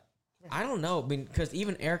 Yeah. I don't know. I mean, because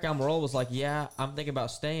even Eric Almirola was like, "Yeah, I'm thinking about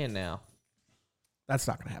staying now." That's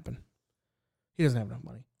not going to happen. He doesn't have enough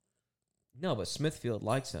money. No, but Smithfield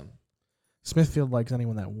likes him. Smithfield likes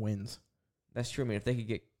anyone that wins. That's true. I mean, if they could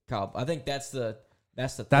get Kyle, I think that's the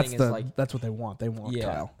That's thing. that's what they want. They want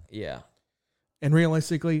Kyle. Yeah. And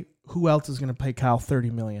realistically, who else is going to pay Kyle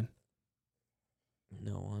 $30 million?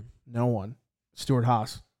 No one. No one. Stuart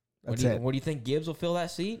Haas. That's it. What do you think Gibbs will fill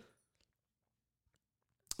that seat?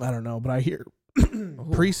 I don't know, but I hear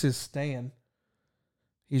Priest is staying.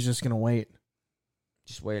 He's just gonna wait.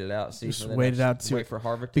 Just wait it out. See. Just wait it out. Wait for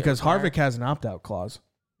Harvick. Because retire? Harvick has an opt-out clause.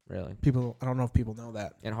 Really. I don't know if people know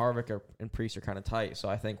that. And Harvick and Priest are kind of tight, so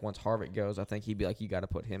I think once Harvick goes, I think he'd be like, you got to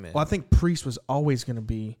put him in. Well, I think Priest was always going to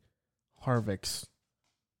be Harvick's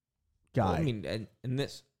guy. Well, I mean, and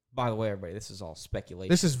this, by the way, everybody, this is all speculation.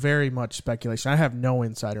 This is very much speculation. I have no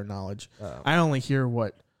insider knowledge. I only hear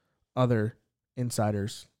what other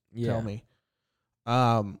insiders tell me.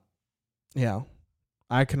 Yeah.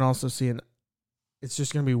 I can also see it's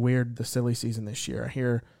just going to be weird, the silly season this year. I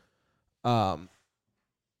hear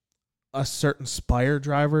a certain Spire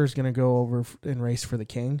driver is going to go over and race for the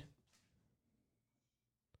King.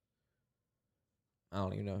 I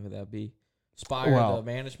don't even know who that'd be. Spire the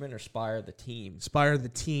management or Spire the team? Spire the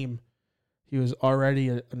team. He was already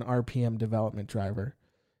an RPM development driver.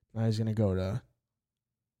 Now he's going to go to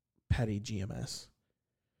Petty GMS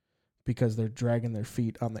because they're dragging their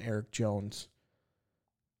feet on the Eric Jones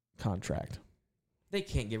contract. They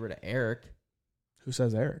can't get rid of Eric. Who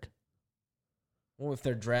says Eric? Well, if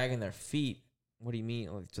they're dragging their feet, what do you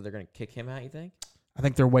mean? Like, so they're going to kick him out, you think? I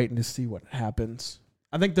think they're waiting to see what happens.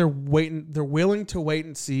 I think they're waiting. They're willing to wait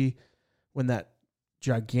and see when that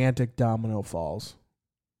gigantic domino falls,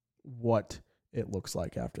 what it looks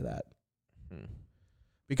like after that.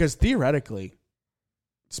 Because theoretically,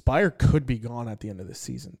 Spire could be gone at the end of the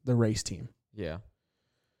season, the race team. Yeah.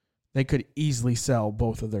 They could easily sell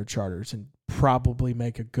both of their charters and probably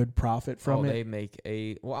make a good profit from it. They make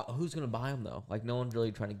who's going to buy them, though? Like, no one's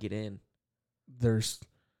really trying to get in. There's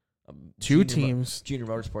two teams. Junior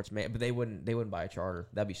Motorsports, but they wouldn't buy a charter.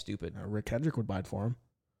 That'd be stupid. Rick Hendrick would buy it for him.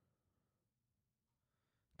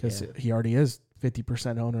 Because he already is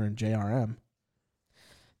 50% owner in JRM.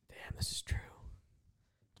 Damn, this is true.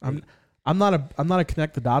 I'm not a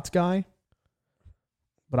connect the dots guy,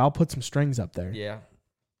 but I'll put some strings up there. Yeah.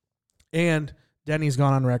 And Denny's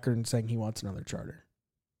gone on record and saying he wants another charter.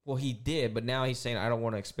 Well, he did, but now he's saying I don't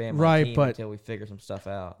want to expand my team until we figure some stuff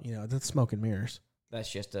out. You know, that's smoke and mirrors.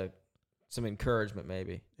 That's just some encouragement,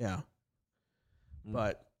 maybe. Yeah.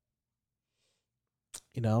 But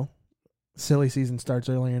silly season starts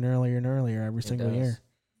earlier and earlier and earlier every single year.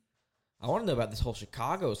 I want to know about this whole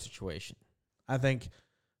Chicago situation. I think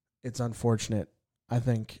it's unfortunate. I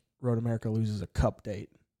think Road America loses a cup date.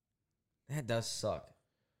 That does suck.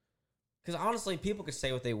 Because honestly, people could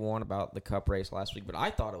say what they want about the cup race last week, but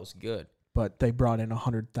I thought it was good. But they brought in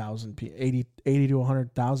 100,000 people, 80 to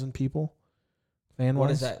 100,000 people. Fan-wise.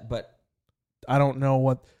 What is that? But I don't know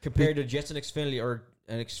what compared to just an Xfinity or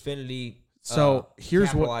an Xfinity. So here's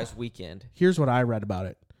capitalized weekend. Here's what I read about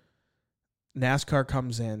it. NASCAR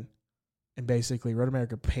comes in, and basically Road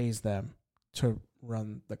America pays them to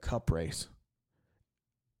run the cup race.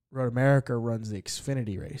 Road America runs the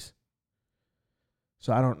Xfinity race.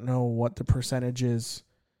 So I don't know what the percentage is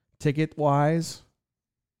ticket-wise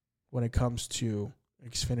when it comes to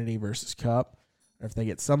Xfinity versus Cup, or if they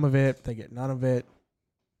get some of it, if they get none of it.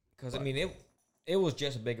 Because, I mean, it was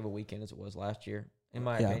just as big of a weekend as it was last year, in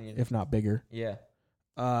my opinion. If not bigger. Yeah.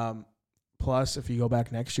 Plus, if you go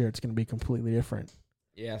back next year, it's going to be completely different.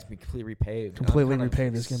 Yeah, it's going to be completely repaved. Completely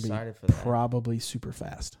repaved. It's going to be probably super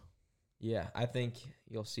fast. Yeah, I think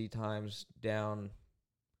you'll see times down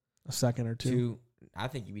a second or two. I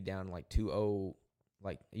think you'd be down like 2-0.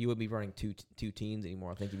 Like, you wouldn't be running two teens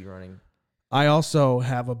anymore. I think you'd be running. I also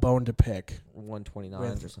have a bone to pick.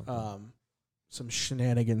 129s or something. Some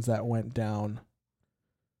shenanigans that went down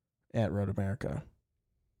at Road America.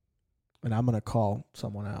 And I'm going to call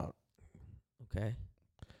someone out. Okay.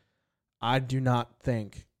 I do not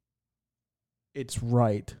think it's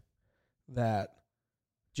right that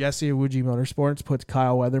Jesse Awuji Motorsports puts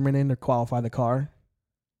Kyle Weatherman in to qualify the car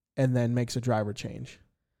and then makes a driver change.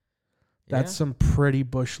 That's some pretty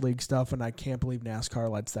Bush League stuff, and I can't believe NASCAR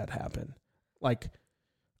lets that happen, like,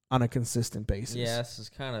 on a consistent basis. Yeah, this is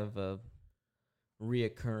kind of a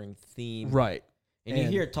reoccurring theme. Right. And you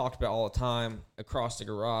hear it talked about all the time across the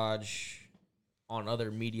garage, on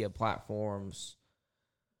other media platforms.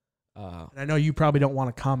 And I know you probably don't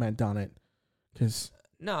want to comment on it because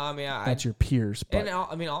no, I mean that's your peers. But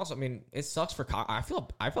and it sucks for Kyle. I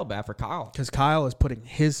feel bad for Kyle because Kyle is putting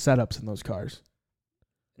his setups in those cars.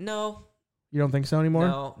 No, you don't think so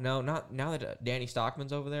anymore? No, not now that Danny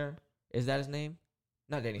Stockman's over there. Is that his name?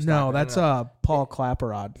 Not Danny Stockman. No, that's Paul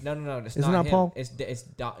Clapperod. No. It's Isn't not that him. Paul? It's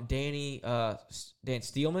Danny Dan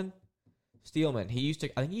Steelman. Steelman. I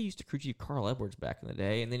think he used to crew chief Carl Edwards back in the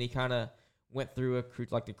day, and then he kind of went through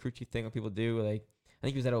the crew chief thing that people do. Where I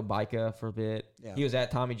think he was at Obica for a bit. Yeah. He was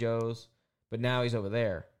at Tommy Joe's, but now he's over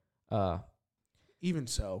there. Even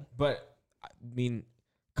so. But, I mean,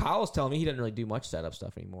 Kyle was telling me he doesn't really do much setup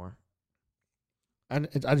stuff anymore.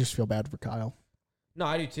 I just feel bad for Kyle. No,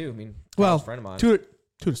 I do too. I mean, Kyle's Well, a friend of mine. to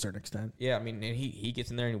a certain extent. Yeah, I mean, and he gets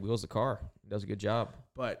in there and he wheels the car. He does a good job.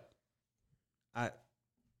 But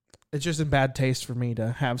it's just in bad taste for me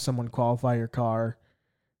to have someone qualify your car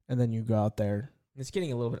and then you go out there. It's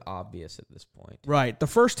getting a little bit obvious at this point. Right. The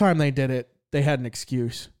first time they did it, they had an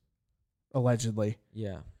excuse, allegedly.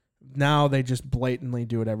 Yeah. Now they just blatantly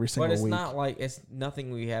do it every single But it's week. not like it's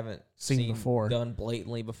nothing we haven't Seen before. done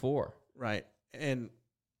blatantly before. Right. And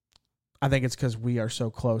I think it's because we are so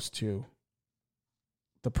close to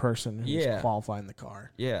the person who's Yeah. qualifying the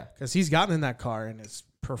car. Yeah. Because he's gotten in that car and it's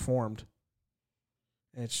performed.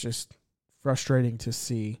 And it's just frustrating to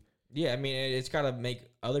see. Yeah, I mean, it's got to make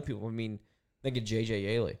other people. I mean, think of JJ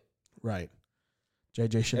Yaley. Right.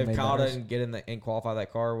 JJ should have If made Kyle that race. didn't get in and qualify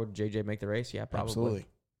that car, would JJ make the race? Yeah, probably. Absolutely.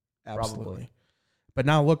 Absolutely. Probably. But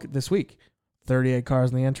now look at this week. 38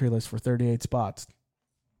 cars on the entry list for 38 spots.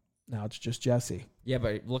 Now it's just Jesse. Yeah,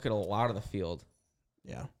 but look at a lot of the field.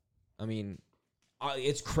 Yeah. I mean,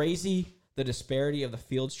 it's crazy the disparity of the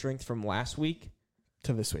field strength from last week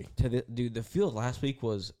To this week. to the field last week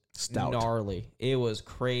was Stout. gnarly. It was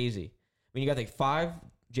crazy. I mean, you got like 5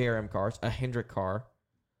 JRM cars, a Hendrick car.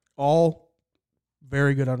 All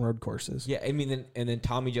very good on road courses. Yeah, I mean, and then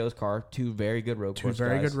Tommy Joe's car, 2 very good road Two course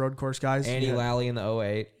very guys. good road course guys. Andy Yeah. Lally in the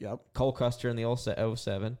 08, Yep. Cole Custer in the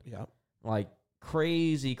 07. Yep. Like,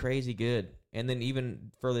 crazy good. And then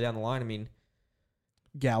even further down the line, I mean,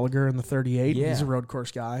 Gallagher in the 38. Yeah. He's a road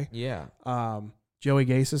course guy. yeah. Joey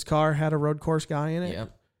Gase's car had a road course guy in it. Yeah.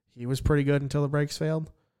 He was pretty good until the brakes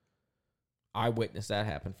failed. I witnessed that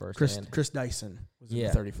happen Chris firsthand. Dyson was in Yeah.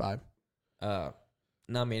 the 35. No,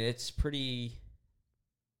 I mean, it was pretty,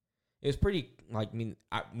 like, I mean,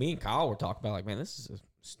 me and Kyle were talking about, like, man, this is a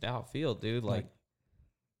stout field, dude. Like,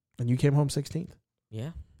 And you came home 16th.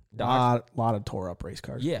 yeah. Lot of tore up race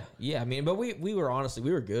cars. Yeah, I mean, but we were honestly,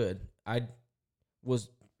 we were good. I was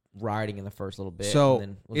riding in the first little bit. So, and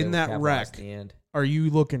then was in able to that capitalize wreck- at the end. Are you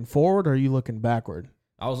looking forward or are you looking backward?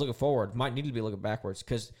 I was looking forward. Might need to be looking backwards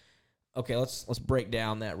because, okay, let's break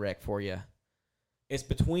down that wreck for you. It's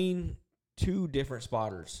between 2 different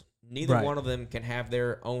spotters. Neither Right. one of them can have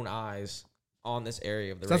their own eyes on this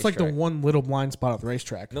area of the That's like racetrack. the one little blind spot at the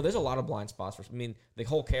racetrack. No, there's a lot of blind spots. I mean, the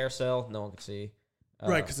whole carousel, no one can see.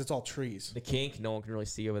 Right, because it's all trees. The kink, no one can really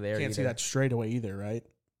see over there. Can't see either. that straightaway either, right?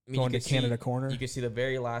 I mean, Going you to can Canada see, Corner. You can see the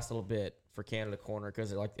very last little bit for Canada Corner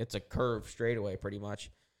because it's a curved straightaway pretty much.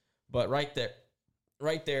 But right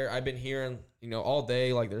there, I've been hearing, all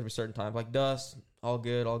day, like there's a certain time, like dust, all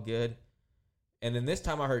good. And then this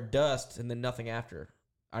time I heard dust and then nothing after.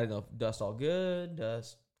 I don't know if dust all good,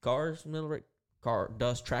 dust, cars,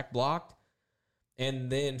 dust, track blocked.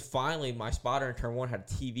 And then finally my spotter in turn 1 had a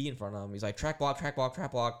TV in front of him. He's like, track block.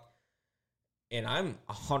 And I'm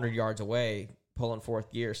 100 yards away, pulling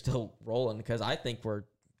 4th gear, still rolling because I think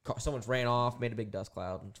someone's ran off, made a big dust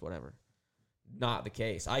cloud, and it's whatever. Not the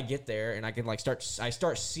case. I get there and I can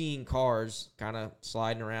start seeing cars kind of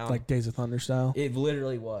sliding around. Like Days of Thunder style. It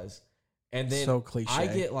literally was. And then So cliche. I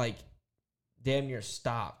get like damn near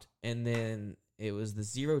stopped. And then it was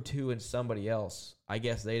the 02 and somebody else. I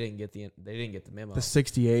guess they didn't get the memo. The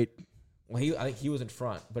 68. Well, I think he was in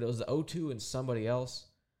front, but it was the 02 and somebody else,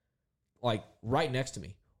 like right next to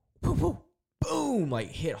me. Boom, boom, boom! Like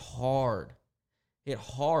hit hard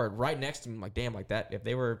right next to me. I'm like, damn, like that. If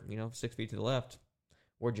they were 6 feet to the left,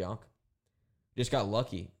 we're junk. Just got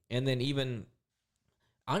lucky. And then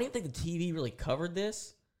I don't even think the TV really covered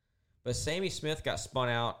this, but Sammy Smith got spun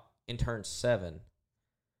out in turn 7,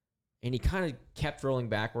 and he kind of kept rolling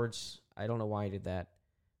backwards. I don't know why he did that,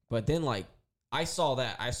 but then like. I saw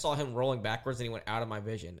him rolling backwards and he went out of my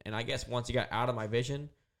vision. And I guess once he got out of my vision,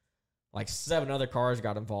 like 7 other cars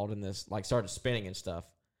got involved in this, like started spinning and stuff.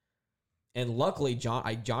 And luckily,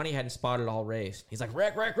 Johnny hadn't spotted all race. He's like,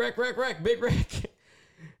 wreck, big wreck.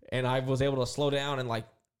 And I was able to slow down and like,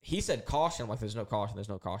 he said caution. I'm like, there's no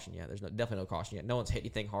caution yet. There's definitely no caution yet. No one's hit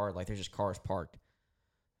anything hard. Like there's just cars parked.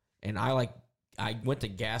 And I went to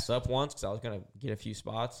gas up once because I was going to get a few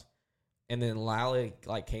spots. And then Lally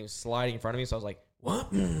like came sliding in front of me, so I was like,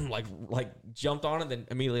 "What?" like jumped on it, then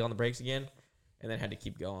immediately on the brakes again, and then had to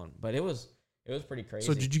keep going. But it was pretty crazy.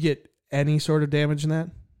 So did you get any sort of damage in that?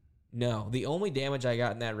 No, the only damage I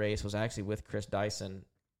got in that race was actually with Chris Dyson,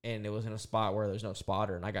 and it was in a spot where there's no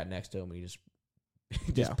spotter, and I got next to him, and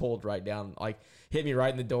he just pulled right down, like hit me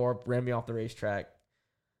right in the door, ran me off the racetrack.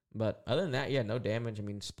 But other than that, yeah, no damage. I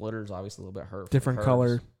mean, splitters obviously a little bit hurt. Different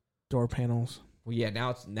color door panels. Well, yeah.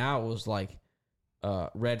 Now it was like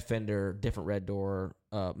red fender, different red door,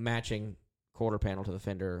 matching quarter panel to the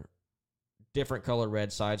fender, different color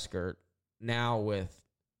red side skirt. Now with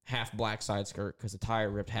half black side skirt because the tire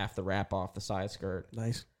ripped half the wrap off the side skirt.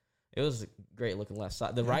 Nice. It was a great looking left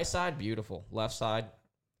side. The right side, beautiful. Left side,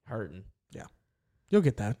 hurting. Yeah. You'll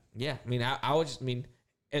get that. Yeah. I mean, I would just,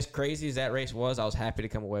 as crazy as that race was, I was happy to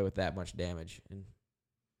come away with that much damage and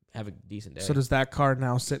have a decent day. So does that car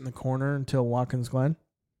now sit in the corner until Watkins Glen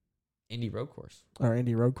Indy Road Course. or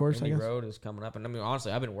Indy Road Course? Indy I guess. Road is coming up. And I mean,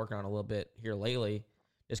 honestly, I've been working on it a little bit here lately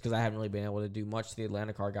just because I haven't really been able to do much to the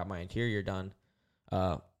Atlanta car. Got my interior done.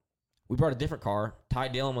 We brought a different car. Ty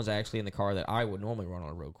Dillon was actually in the car that I would normally run on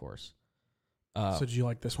a road course. So did you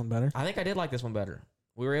like this one better? I think I did like this one better.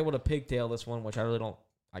 We were able to pigtail this one, which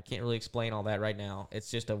I can't really explain all that right now.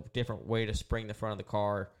 It's just a different way to spring the front of the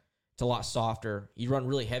car. It's a lot softer. You run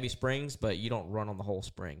really heavy springs, but you don't run on the whole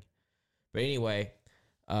spring. But anyway,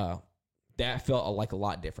 that felt like a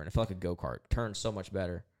lot different. It felt like a go-kart. Turned so much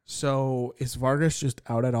better. So is Vargas just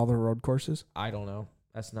out at all the road courses? I don't know.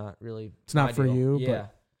 That's not really. It's not my for deal. you, Yeah.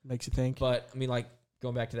 but makes you think. But, I mean, like,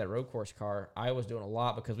 going back to that road course car, I was doing a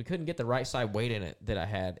lot because we couldn't get the right side weight in it that I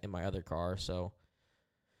had in my other car. So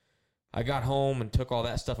I got home and took all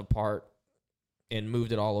that stuff apart and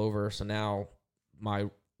moved it all over. So now my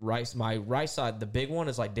right side, the big one,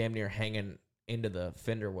 is like damn near hanging into the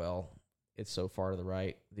fender well. It's so far to the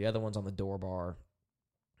right. The other one's on the door bar.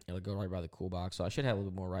 It'll go right by the cool box. So I should have a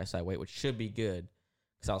little bit more right side weight, which should be good.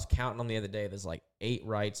 Because I was counting on the other day. There's like 8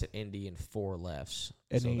 rights at Indy and 4 lefts.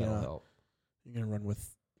 So that'll help. You're going to run with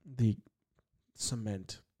the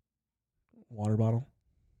cement water bottle?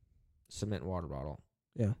 Cement water bottle.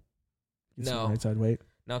 Yeah. Get No. some right side weight.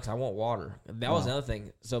 No, because I want water. That was another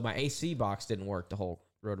thing. So my AC box didn't work the whole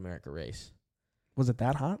Road America race. Was it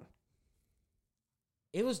that hot?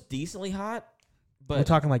 It was decently hot, We're but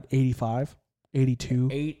talking like 85,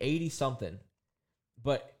 82. 80 something.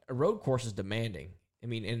 But a road course is demanding. I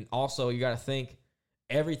mean, and also you got to think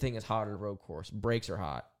everything is hot at a road course. Brakes are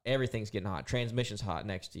hot. Everything's getting hot. Transmission's hot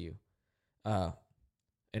next to you.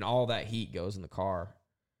 And all that heat goes in the car.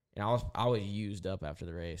 And I was used up after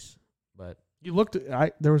the race. But You looked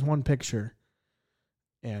at, there was one picture,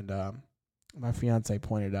 and my fiance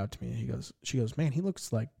pointed it out to me. She goes, man, he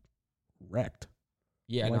looks like wrecked.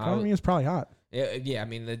 yeah, I'm like, no, I mean, it's probably hot. yeah, I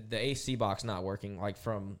mean, the AC box not working, like,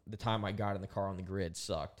 from the time I got in the car on the grid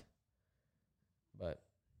sucked. But,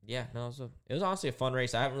 yeah, no, it was honestly a fun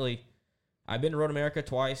race. I've been to Road America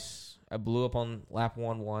twice. I blew up on lap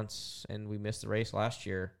 1 once, and we missed the race last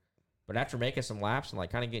year. But after making some laps and,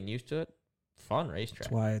 like, kind of getting used to it, fun racetrack.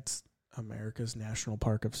 That's why it's America's National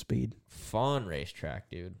Park of Speed. Fun racetrack,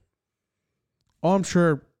 dude. Oh, I'm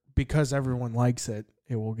sure because everyone likes it,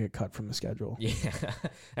 it will get cut from the schedule. Yeah,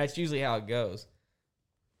 that's usually how it goes.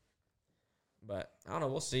 But I don't know.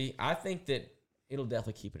 We'll see. I think that it'll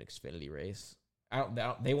definitely keep an Xfinity race.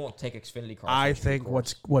 They won't take Xfinity cars. I think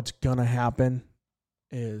what's gonna happen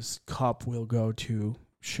is Cup will go to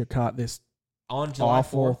Chicago. This on July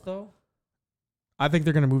awful 4th, though. I think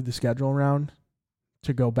they're gonna move the schedule around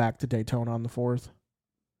to go back to Daytona on the 4th.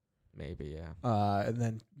 Maybe, yeah. And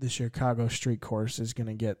then the Chicago Street Course is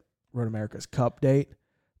gonna get Road America's Cup date.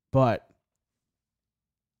 But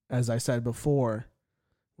as I said before,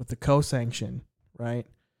 with the co-sanction, right?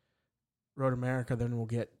 Road America then will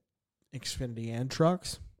get Xfinity and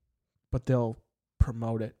trucks, but they'll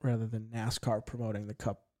promote it rather than NASCAR promoting the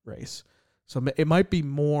Cup race. So it might be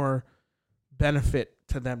more benefit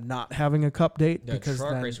to them not having a Cup date The because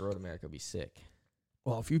truck then, race at Road America would be sick.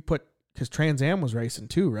 well, if you put, because Trans Am was racing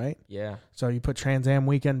too, right? Yeah. So you put Trans Am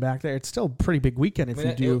weekend back there. It's still a pretty big weekend if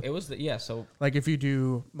you do. It was so. Like if you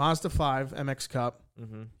do Mazda 5 MX Cup,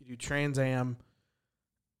 Mm-hmm. you do Trans Am,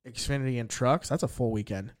 Xfinity, and trucks. That's a full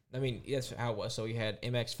weekend. I mean, that's how it was. So you had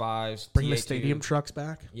MX5s. Bring the TA2. stadium trucks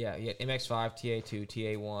back. Yeah, you had MX5, TA2,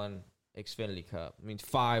 TA1, Xfinity Cup. I mean,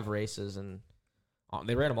 5 races, and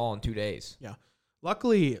they ran them all in 2 days.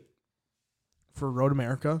 Luckily for Road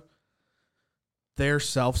America, they're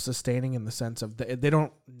self-sustaining in the sense of they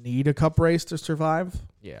don't need a Cup race to survive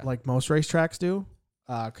Yeah. like most racetracks do,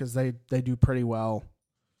 because they do pretty well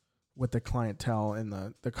with the clientele and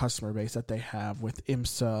the customer base that they have with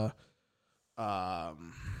IMSA,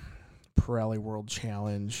 Pirelli World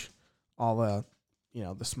Challenge, all the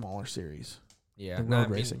the smaller series, yeah. the road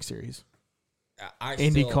racing series, IndyCar.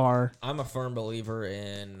 IndyCar. I'm a firm believer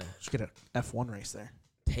in Should get an F1 race there.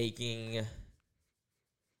 taking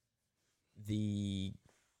the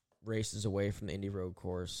races away from the Indy Road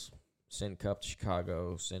Course, send Cup to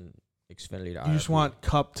Chicago, send Xfinity to You just IRP. want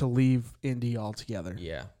Cup to leave Indy altogether.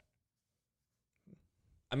 Yeah.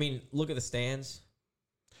 I mean, look at the stands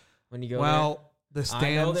when you go Well, the there. stands.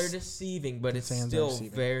 I know they're deceiving, but the it's stands are still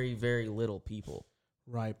deceiving. very, very little people.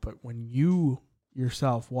 Right, but when you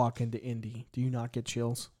yourself walk into Indy, do you not get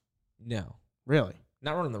chills? No. Really?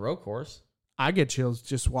 Not running the road course. I get chills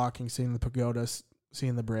just walking, seeing the pagodas,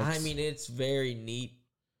 seeing the bricks. I mean, it's very neat.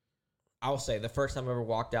 I'll say the first time I ever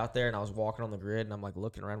walked out there and I was walking on the grid and I'm like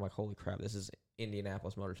looking around, I'm like, holy crap, this is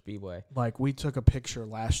Indianapolis Motor Speedway. like we took a picture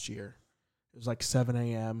last year. It was like 7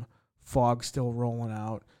 a.m., fog still rolling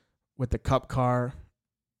out with the cup car.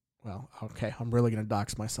 Well, okay, I'm really going to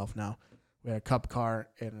dox myself now. We had a cup car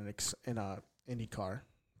and a Indy car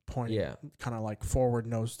pointing Yeah. kind of like forward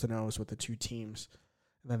nose to nose with the two teams.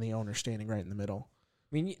 And then the owner standing right in the middle.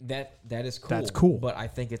 I mean, that is cool. That's cool. But I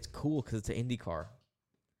think it's cool because it's an Indy car.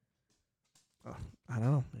 I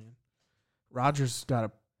don't know, man. Roger's got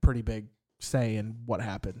a pretty big say in what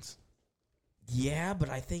happens. Yeah, but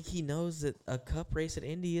I think he knows that a cup race at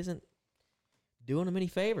Indy isn't doing him any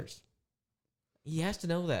favors. He has to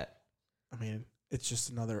know that. I mean, it's just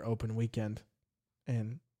another open weekend.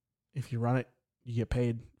 And if you run it, you get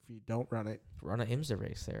paid. If you don't run it, Run an IMSA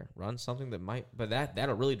race there. Run something that might, but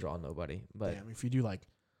that'll really draw nobody. But damn, if you do like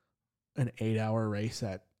an 8-hour race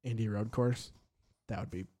at Indy Road Course, that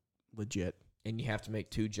would be legit. and you have to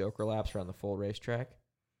make 2 Joker laps around the full racetrack.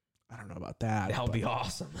 I don't know about that. That would be but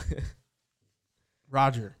awesome.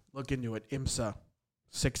 Roger, look into it. IMSA,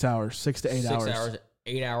 6 hours, 6 to 8 6 hours.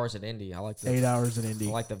 8 hours at Indy. I like the 8 hours at Indy.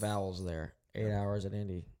 I like the vowels there. 8 hours at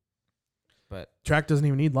Indy. But Track doesn't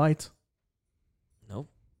even need lights. nope.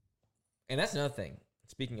 And that's another thing.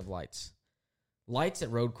 Speaking of lights, lights at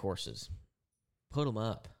road courses, put them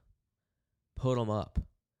up. Put them up.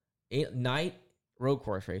 Night road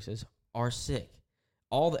course races are sick.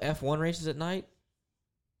 All the F1 races at night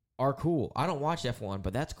are cool. I don't watch F1,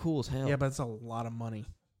 but that's cool as hell. Yeah, but it's a lot of money.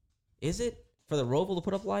 Is it for the Roval to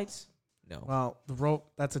put up lights? No. Well,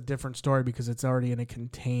 that's a different story because it's already in a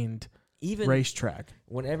contained Even racetrack.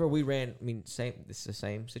 whenever we ran, I mean, this is the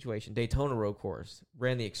same situation. Daytona road course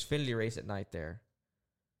ran the Xfinity race at night there.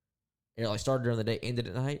 It like started during the day, ended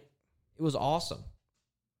at night. It was awesome.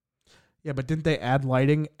 Yeah, but didn't they add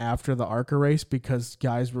lighting after the ARCA race because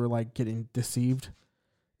guys were like getting deceived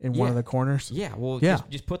in one Yeah. of the corners? Yeah, well, Yeah.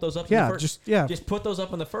 Just put those up. In Yeah, the first, just put those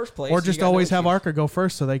up in the first place. or so you just got no always have issues. ARCA go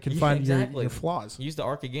first so they can Yeah, find exactly. your flaws. Use the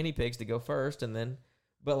ARCA guinea pigs to go first, and then,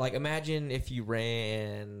 but like, imagine if you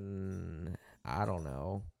ran, I don't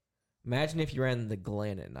know. Imagine if you ran the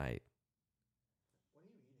Glen at night.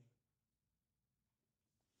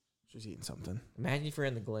 She's eating something Imagine if you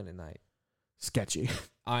ran the Glen at night. sketchy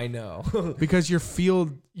I know. because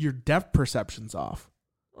your depth perception's off.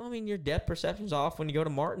 Well, I mean, your depth perception's off when you go to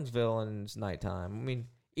Martinsville and it's nighttime. I mean,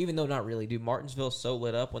 even though not really, dude. Martinsville's so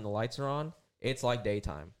lit up when the lights are on, it's like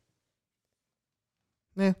daytime.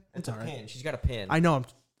 It's It's a all right. pin. She's got a pin. I know. I'm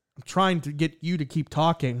trying to get you to keep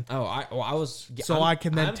talking I was. so I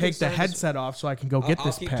can then I'm take the concerned as- headset off so I can go get I'll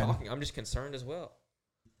this keep pen. talking. I'm just concerned as well.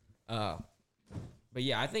 But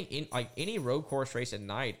yeah, I think like any road course race at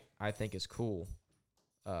night, I think is cool.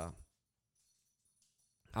 I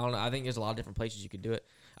don't know. I think there's a lot of different places you could do it.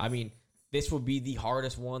 I mean, this would be the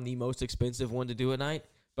hardest one, the most expensive one to do at night.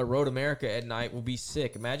 But Road America at night will be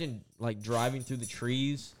sick. Imagine like driving through the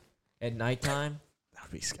trees at nighttime. That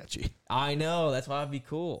would be sketchy. I know. That's why it'd be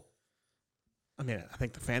cool. I mean, I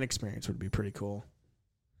think the fan experience would be pretty cool.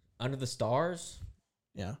 Under the stars.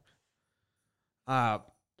 Yeah.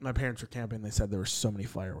 My parents were camping. They said there were so many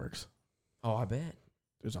fireworks. Oh, I bet.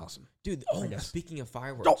 It was awesome. Dude, guess. speaking of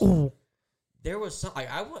fireworks. Oh, There was some. Like,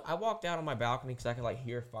 I walked out on my balcony because I could like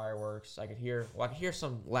hear fireworks. I could hear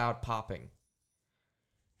some loud popping.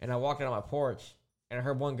 And I walked out on my porch and I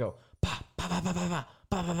heard one go pop pop pop pop pop pop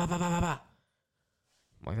pop pop pop pop pop.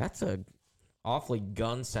 I'm like, that's a awfully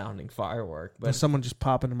gun sounding firework. was But someone just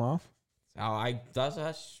popping them off?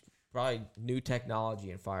 that's probably new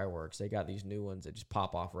technology in fireworks. They got these new ones that just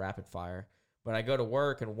pop off rapid fire. But I go to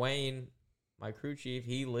work and Wayne, my crew chief,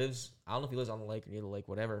 he lives. I don't know if he lives on the lake or near the lake,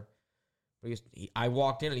 whatever. But I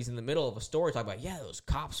walked in and he's in the middle of a story talking about, yeah, those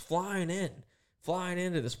cops flying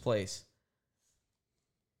into this place.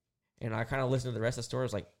 And I kind of listened to the rest of the story. I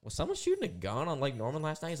was like, was someone shooting a gun on Lake Norman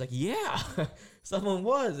last night? He's like, yeah, someone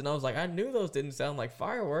was. And I was like, I knew those didn't sound like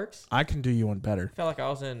fireworks. I can do you one better. I felt like I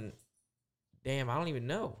was in, I don't even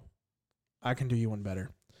know. I can do you one better.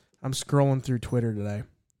 I'm scrolling through Twitter today,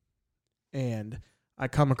 and I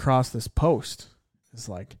come across this post. It's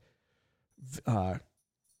like,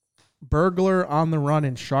 burglar on the run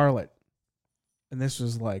in Charlotte. And this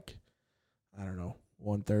was like, I don't know,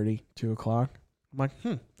 1:30, 2 o'clock. I'm like,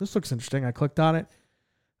 this looks interesting. I clicked on it.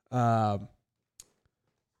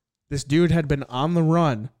 This dude had been on the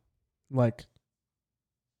run, like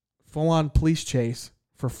full-on police chase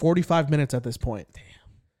for 45 minutes at this point. Damn.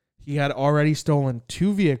 He had already stolen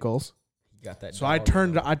 2 vehicles. You got that. So I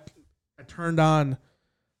turned on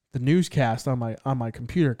the newscast on my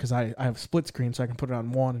computer because I have split screen, so I can put it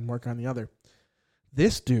on one and work on the other.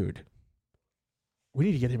 This dude, we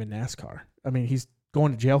need to get him in NASCAR. I mean, he's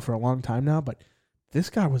going to jail for a long time now, but this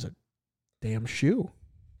guy was a damn shoe.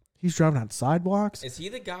 He's driving on sidewalks. Is he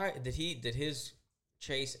the guy? Did his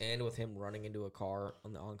chase end with him running into a car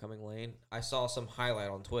on the oncoming lane? I saw some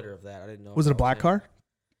highlight on Twitter of that. I didn't know. Was it a black car?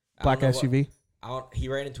 Black SUV? He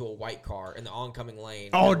ran into a white car in the oncoming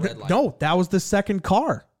lane. Oh, no, that was the second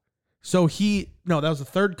car. So that was the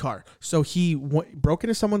third car. So he broke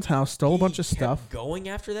into someone's house, stole a bunch of stuff. Going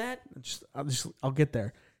after that? I'll get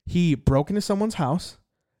there. He broke into someone's house,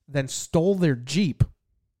 then stole their Jeep.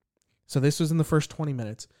 So this was in the first 20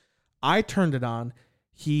 minutes. I turned it on.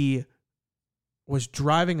 He was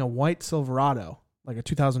driving a white Silverado, like a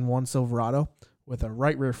 2001 Silverado, with a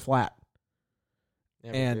right rear flat.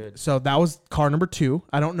 Never and good. So that was car number 2.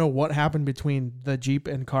 I don't know what happened between the Jeep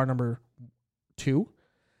and car number 2,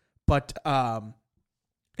 but an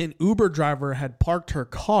Uber driver had parked her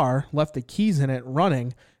car, left the keys in it,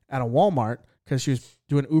 running at a Walmart because she was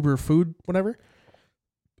doing Uber food, whatever.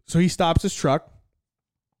 So he stops his truck,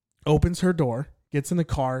 opens her door, gets in the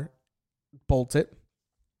car, bolts it.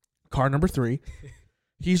 Car number 3.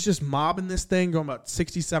 He's just mobbing this thing, going about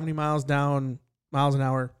 60, 70 miles an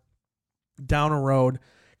hour down a road,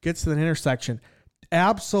 gets to an intersection,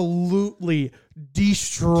 absolutely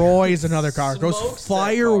destroys another car, goes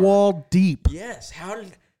firewall deep. Yes.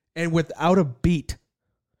 And without a beat,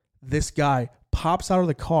 this guy pops out of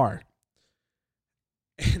the car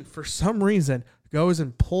and for some reason goes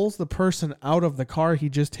and pulls the person out of the car he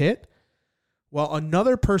just hit. Well,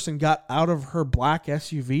 another person got out of her black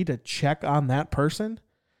SUV to check on that person.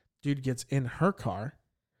 Dude gets in her car.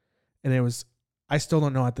 And I still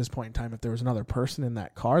don't know at this point in time if there was another person in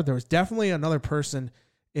that car. There was definitely another person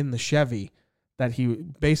in the Chevy that he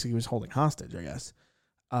basically was holding hostage, I guess.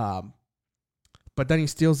 But then he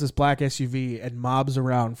steals this black SUV and mobs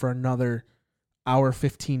around for another hour,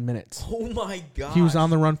 15 minutes. Oh my God. He was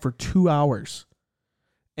on the run for 2 hours.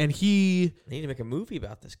 And they need to make a movie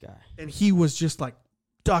about this guy. And he was just like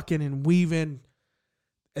ducking and weaving.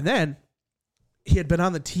 And then he had been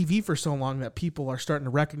on the TV for so long that people are starting to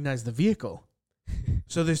recognize the vehicle.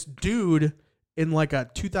 So this dude in like a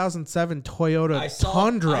 2007 Toyota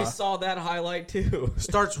Tundra. I saw that highlight too.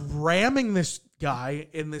 Starts ramming this guy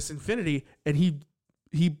in this Infiniti, and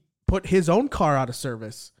he put his own car out of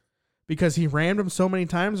service because he rammed him so many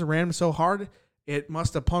times and rammed him so hard. It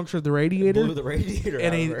must have punctured the radiator. Blew the radiator and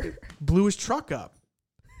out he of her. blew his truck up.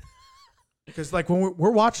 Because like when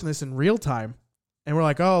we're watching this in real time, and we're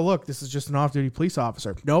like, oh, look, this is just an off-duty police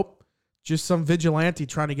officer. Nope. Just some vigilante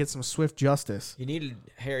trying to get some swift justice. You needed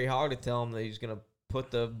Harry Hogg to tell him that he's going to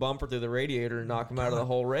put the bumper through the radiator and knock him out of the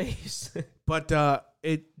whole race. But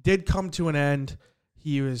it did come to an end.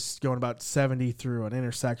 He was going about 70 through an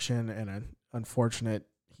intersection, and an unfortunate,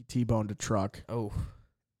 he T-boned a truck. Oh.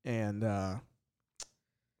 And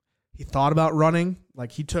he thought about running.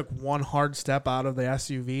 Like, he took one hard step out of the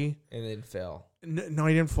SUV. And then fell. No,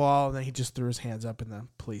 he didn't fall. And then he just threw his hands up, and the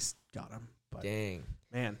police got him. But, dang.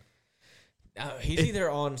 Man. He's either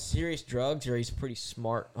on serious drugs or he's pretty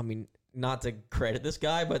smart. I mean, not to credit this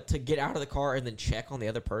guy, but to get out of the car and then check on the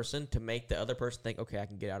other person to make the other person think, okay, I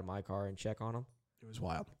can get out of my car and check on him. It was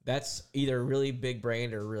wild. That's either really big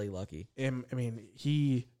brained or really lucky. I mean,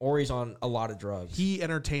 or he's on a lot of drugs. He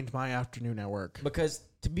entertained my afternoon at work. Because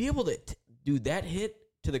to be able to do that hit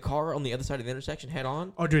to the car on the other side of the intersection head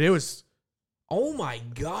on. Oh, dude, it was. Oh my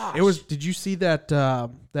gosh. It was. Did you see that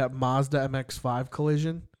that Mazda MX-5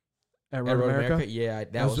 collision at Road America? Yeah,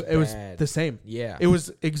 that was bad. It was the same. Yeah. It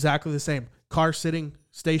was exactly the same. Car sitting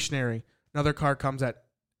stationary. Another car comes at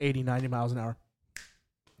 80, 90 miles an hour.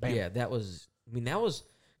 Bam. Yeah, that was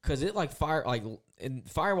because it and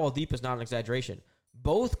firewall deep is not an exaggeration.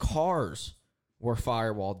 Both cars were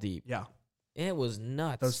firewall deep. Yeah. It was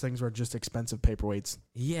nuts. Those things were just expensive paperweights.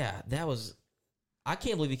 Yeah, I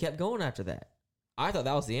can't believe he kept going after that. I thought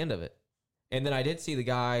that was the end of it. And then I did see the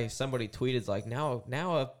guy, somebody tweeted like, now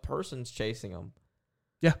a person's chasing him.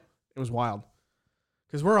 Yeah, it was wild.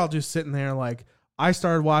 Because we're all just sitting there like, I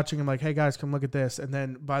started watching. I'm like, hey guys, come look at this. And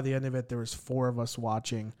then by the end of it, there was 4 of us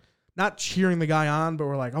watching. Not cheering the guy on, but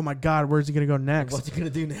we're like, oh my God, where's he going to go next? What's he going to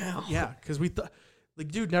do now? Yeah, because we thought,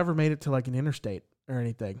 like, dude never made it to like an interstate or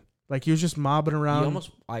anything. Like, he was just mobbing around.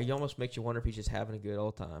 He almost makes you wonder if he's just having a good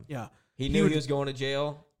old time. Yeah. He knew he was going to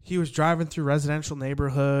jail. He was driving through residential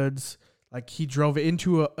neighborhoods. Like he drove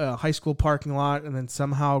into a high school parking lot and then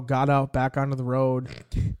somehow got out back onto the road.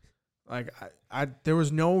 Like there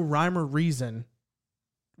was no rhyme or reason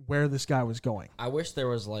where this guy was going. I wish there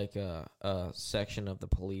was like a section of the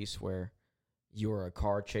police where you were a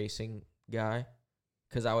car chasing guy,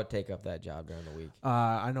 because I would take up that job during the week.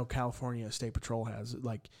 I know California State Patrol has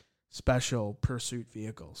like special pursuit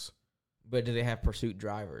vehicles. But do they have pursuit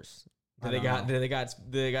drivers? Do I they don't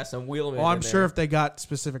know. got some wheelmen? Well, I'm in sure there? if they got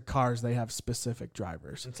specific cars, they have specific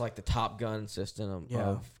drivers. It's like the Top Gun system Yeah.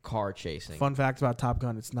 of car chasing. Fun fact about Top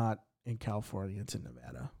Gun, it's not in California, it's in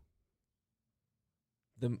Nevada.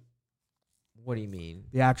 What do you mean?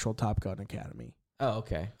 The actual Top Gun Academy. Oh,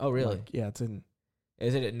 okay. Oh, really? Like, yeah, it's in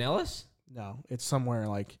Is it at Nellis? no, it's somewhere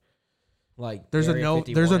like Like there's a Area no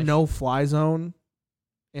 51-ish? no fly zone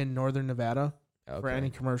in northern Nevada for Okay. any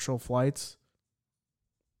commercial flights.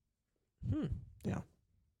 Yeah.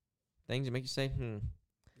 Things that make you say,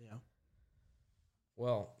 Yeah.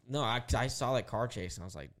 Well, no, I saw that car chase and I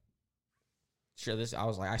was like, sure,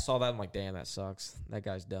 I saw that, I'm like, damn, that sucks. That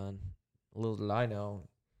guy's done. Little did I know.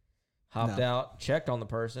 Hopped No. out, checked on the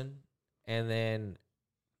person, and then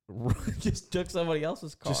just took somebody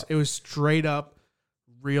else's car. It was straight up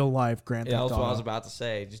real life Grand Yeah, Theft that's what I was Auto. about to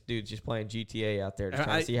say. Dude's just playing GTA out there, just And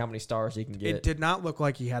trying to see how many stars he can get. It did not look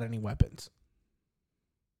like he had any weapons.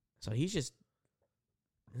 So this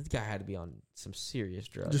guy had to be on some serious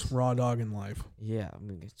drugs. Just raw dog in life. Yeah, I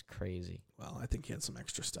mean, it's crazy. Well, I think he had some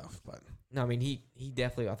extra stuff, but No, I mean, he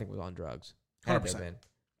definitely, I think, was on drugs. Had to have 100%. been.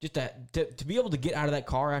 Just to be able to get out of that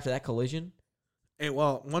car after that collision. and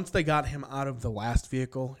well, once they got him out of the last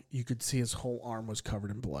vehicle, you could see his whole arm was covered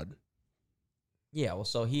in blood. Yeah, well,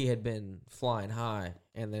 so he had been flying high,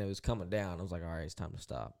 and then it was coming down. I was like, all right, it's time to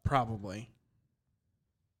stop. Probably.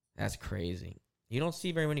 That's crazy. You don't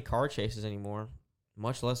see very many car chases anymore,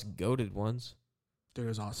 much less goated ones. Dude, it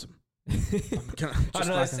was awesome. I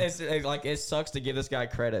know it's like it sucks to give this guy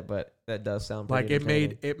credit, but that does sound pretty like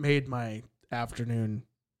entertaining. it made my afternoon.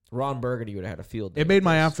 Ron Burgundy would have had a field day. It made with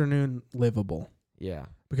my this. afternoon livable. Yeah.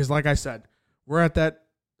 Because like I said, we're at that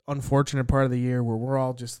unfortunate part of the year where we're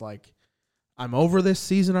all just like, I'm over this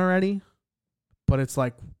season already, but it's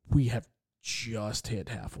like we have just hit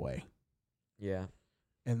halfway Yeah.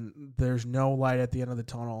 and there's no light at the end of the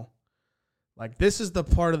tunnel. Like this is the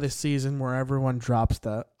part of the season where everyone drops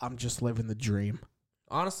the I'm just living the dream.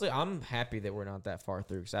 Honestly, I'm happy that we're not that far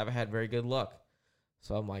through because I haven't had very good luck.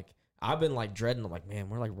 So I'm like, I've been like dreading. I'm like, man,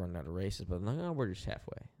 we're like running out of races, but no, we're just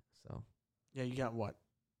halfway. So Yeah, you got what?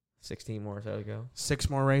 16 more or so to go. 6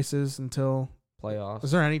 more races until Playoffs. Is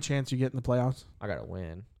there any chance you get in the playoffs? I got to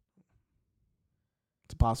win.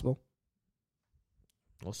 It's possible.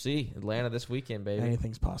 We'll see. Atlanta this weekend, baby.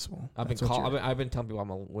 Anything's possible. I've been, That's what you're- I've been telling people I'm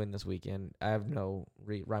going to win this weekend. I have no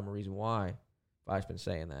rhyme or reason why, but I've just been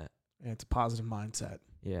saying that. It's a positive mindset.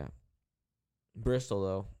 Yeah. Bristol,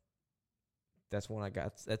 though. That's one I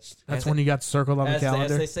got. That's when you got circled on the as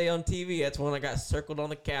calendar. they say on TV, that's when I got circled on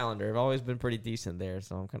the calendar. I've always been pretty decent there,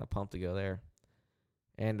 so I'm kind of pumped to go there.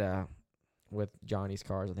 And with Johnny's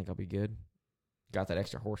cars, I think I'll be good. Got that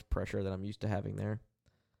extra horse pressure that I'm used to having there.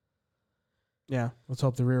 Yeah, let's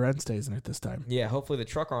hope the rear end stays in it this time. Yeah, hopefully the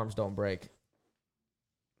truck arms don't break.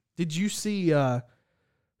 Did you see who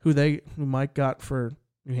Mike got for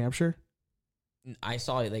New Hampshire? I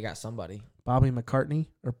saw they got somebody. Bobby McCartney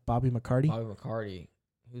or Bobby McCarty? Bobby McCarty.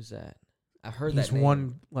 Who's that? I've heard He's that name.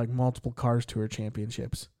 won like multiple Cars Tour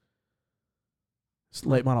championships.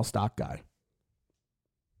 Late model stock guy.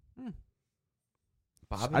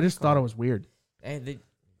 Bobby I just thought it McCarty. was weird. Hey,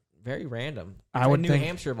 very random. I It's would New think-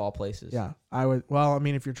 Hampshire of all places. Yeah, I would. Well, I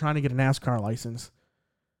mean, if you're trying to get a NASCAR license,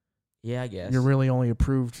 Yeah, I guess. you're really only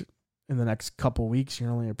approved in the next couple weeks.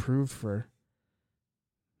 You're only approved for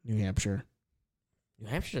New Hampshire. New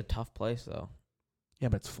Hampshire's a tough place, though. Yeah,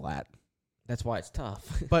 but it's flat. That's why it's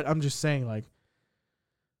tough. But I'm just saying, like,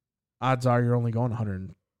 odds are you're only going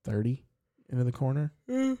 130 into the corner.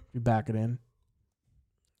 You back it in.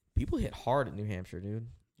 People hit hard at New Hampshire, dude.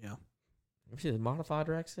 Yeah. You see the modified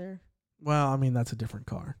wrecks there? Well, I mean, that's a different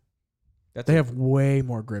car. That's They have way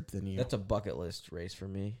more grip than you. That's a bucket list race for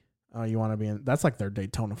me. Oh, you want to be in? That's like their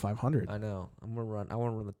Daytona 500. I know. I want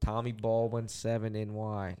to run the Tommy Baldwin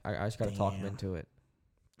 7NY. I just got to talk him Damn. into it.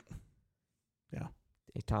 Yeah.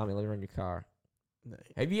 Hey, Tommy, let me run your car.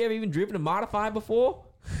 Have you ever even driven a modified before?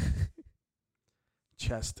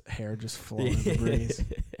 Chest hair just flowing in the breeze.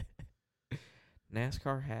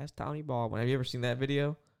 NASCAR has Tommy Baldwin. Have you ever seen that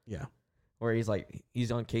video? Yeah. Where he's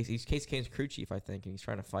on Casey. He's Casey Kane's crew chief, I think, and he's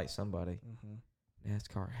trying to fight somebody. Mm-hmm.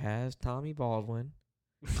 NASCAR has Tommy Baldwin.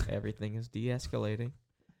 Everything is de-escalating.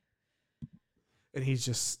 And he's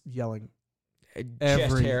just yelling,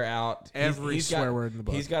 chest hair out. Every swear word in the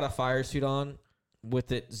book. He's got a fire suit on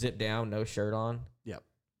with it zipped down, no shirt on. Yep.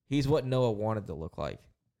 He's what Noah wanted to look like.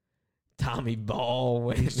 Tommy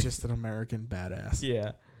Ball. He's just an American badass.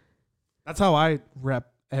 Yeah. That's how I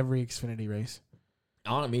rep every Xfinity race.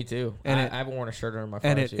 On me too. And I haven't worn a shirt under my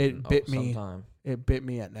fire and suit it bit in me. some time. It bit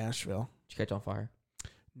me at Nashville. Did you catch on fire?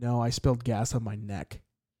 No, I spilled gas on my neck,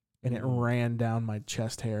 and it ran down my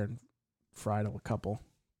chest hair and fried a couple.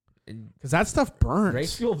 Because that stuff burns.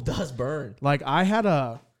 Race fuel does burn. Like I had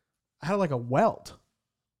like a welt.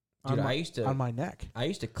 Dude, on my neck. I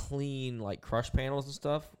used to clean like crush panels and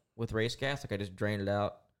stuff with race gas. Like I just drained it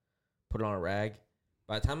out, put it on a rag.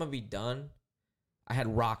 By the time I'd be done, I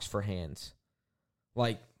had rocks for hands.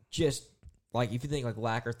 Like just like if you think like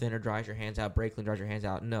lacquer thinner dries your hands out, brake clean dries your hands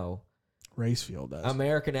out. No, race fuel does.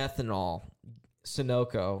 American ethanol,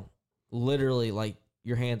 Sunoco, literally like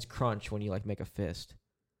your hands crunch when you like make a fist.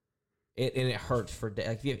 It hurts for days.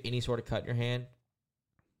 Like if you have any sort of cut in your hand,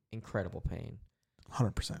 incredible pain.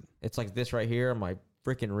 100%. It's like this right here on my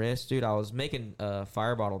freaking wrist, dude. I was making a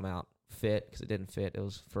fire bottle mount fit because it didn't fit. It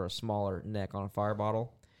was for a smaller neck on a fire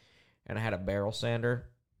bottle, and I had a barrel sander.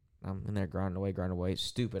 I'm in there grinding away.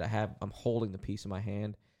 Stupid. I'm holding the piece in my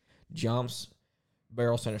hand. Jumps,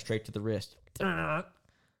 barrel sander straight to the wrist. I'm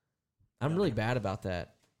really bad about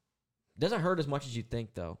that. It doesn't hurt as much as you'd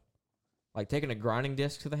think, though. Like taking a grinding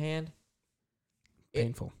disc to the hand.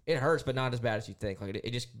 Painful. It hurts, but not as bad as you think. Like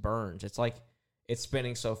it just burns. It's like it's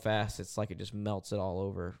spinning so fast. It's like it just melts it all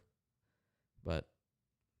over. But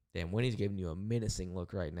damn, Winnie's giving you a menacing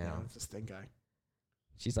look right now. Yeah, it's a stink eye.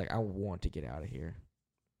 She's like, I want to get out of here.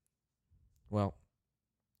 Well,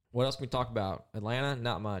 what else can we talk about? Atlanta,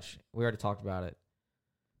 not much. We already talked about it.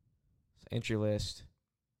 Entry list,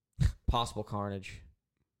 possible carnage.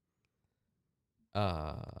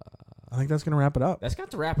 I think that's gonna wrap it up. That's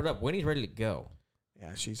got to wrap it up. Winnie's ready to go.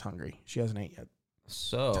 Yeah, she's hungry. She hasn't ate yet.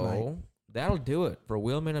 So Tonight. that'll do it for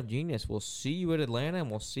Wheelmen of Genius. We'll see you at Atlanta, and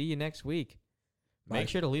we'll see you next week. Make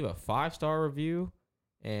sure to leave a 5-star review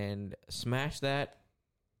and smash that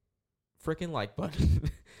freaking like button.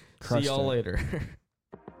 See y'all later.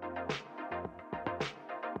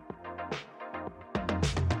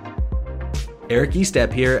 Eric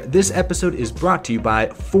Estep here. This episode is brought to you by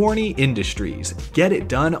Forney Industries. Get it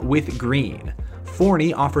done with green.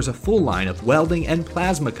 Forney offers a full line of welding and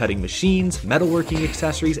plasma cutting machines, metalworking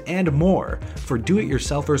accessories, and more. For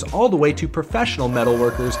do-it-yourselfers all the way to professional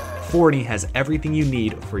metalworkers, Forney has everything you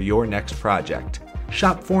need for your next project.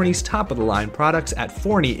 Shop Forney's top-of-the-line products at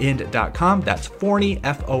forneyind.com. That's Forney,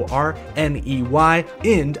 F-O-R-N-E-Y,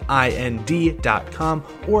 ind, I-N-D.com,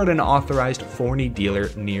 or at an authorized Forney dealer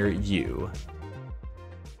near you.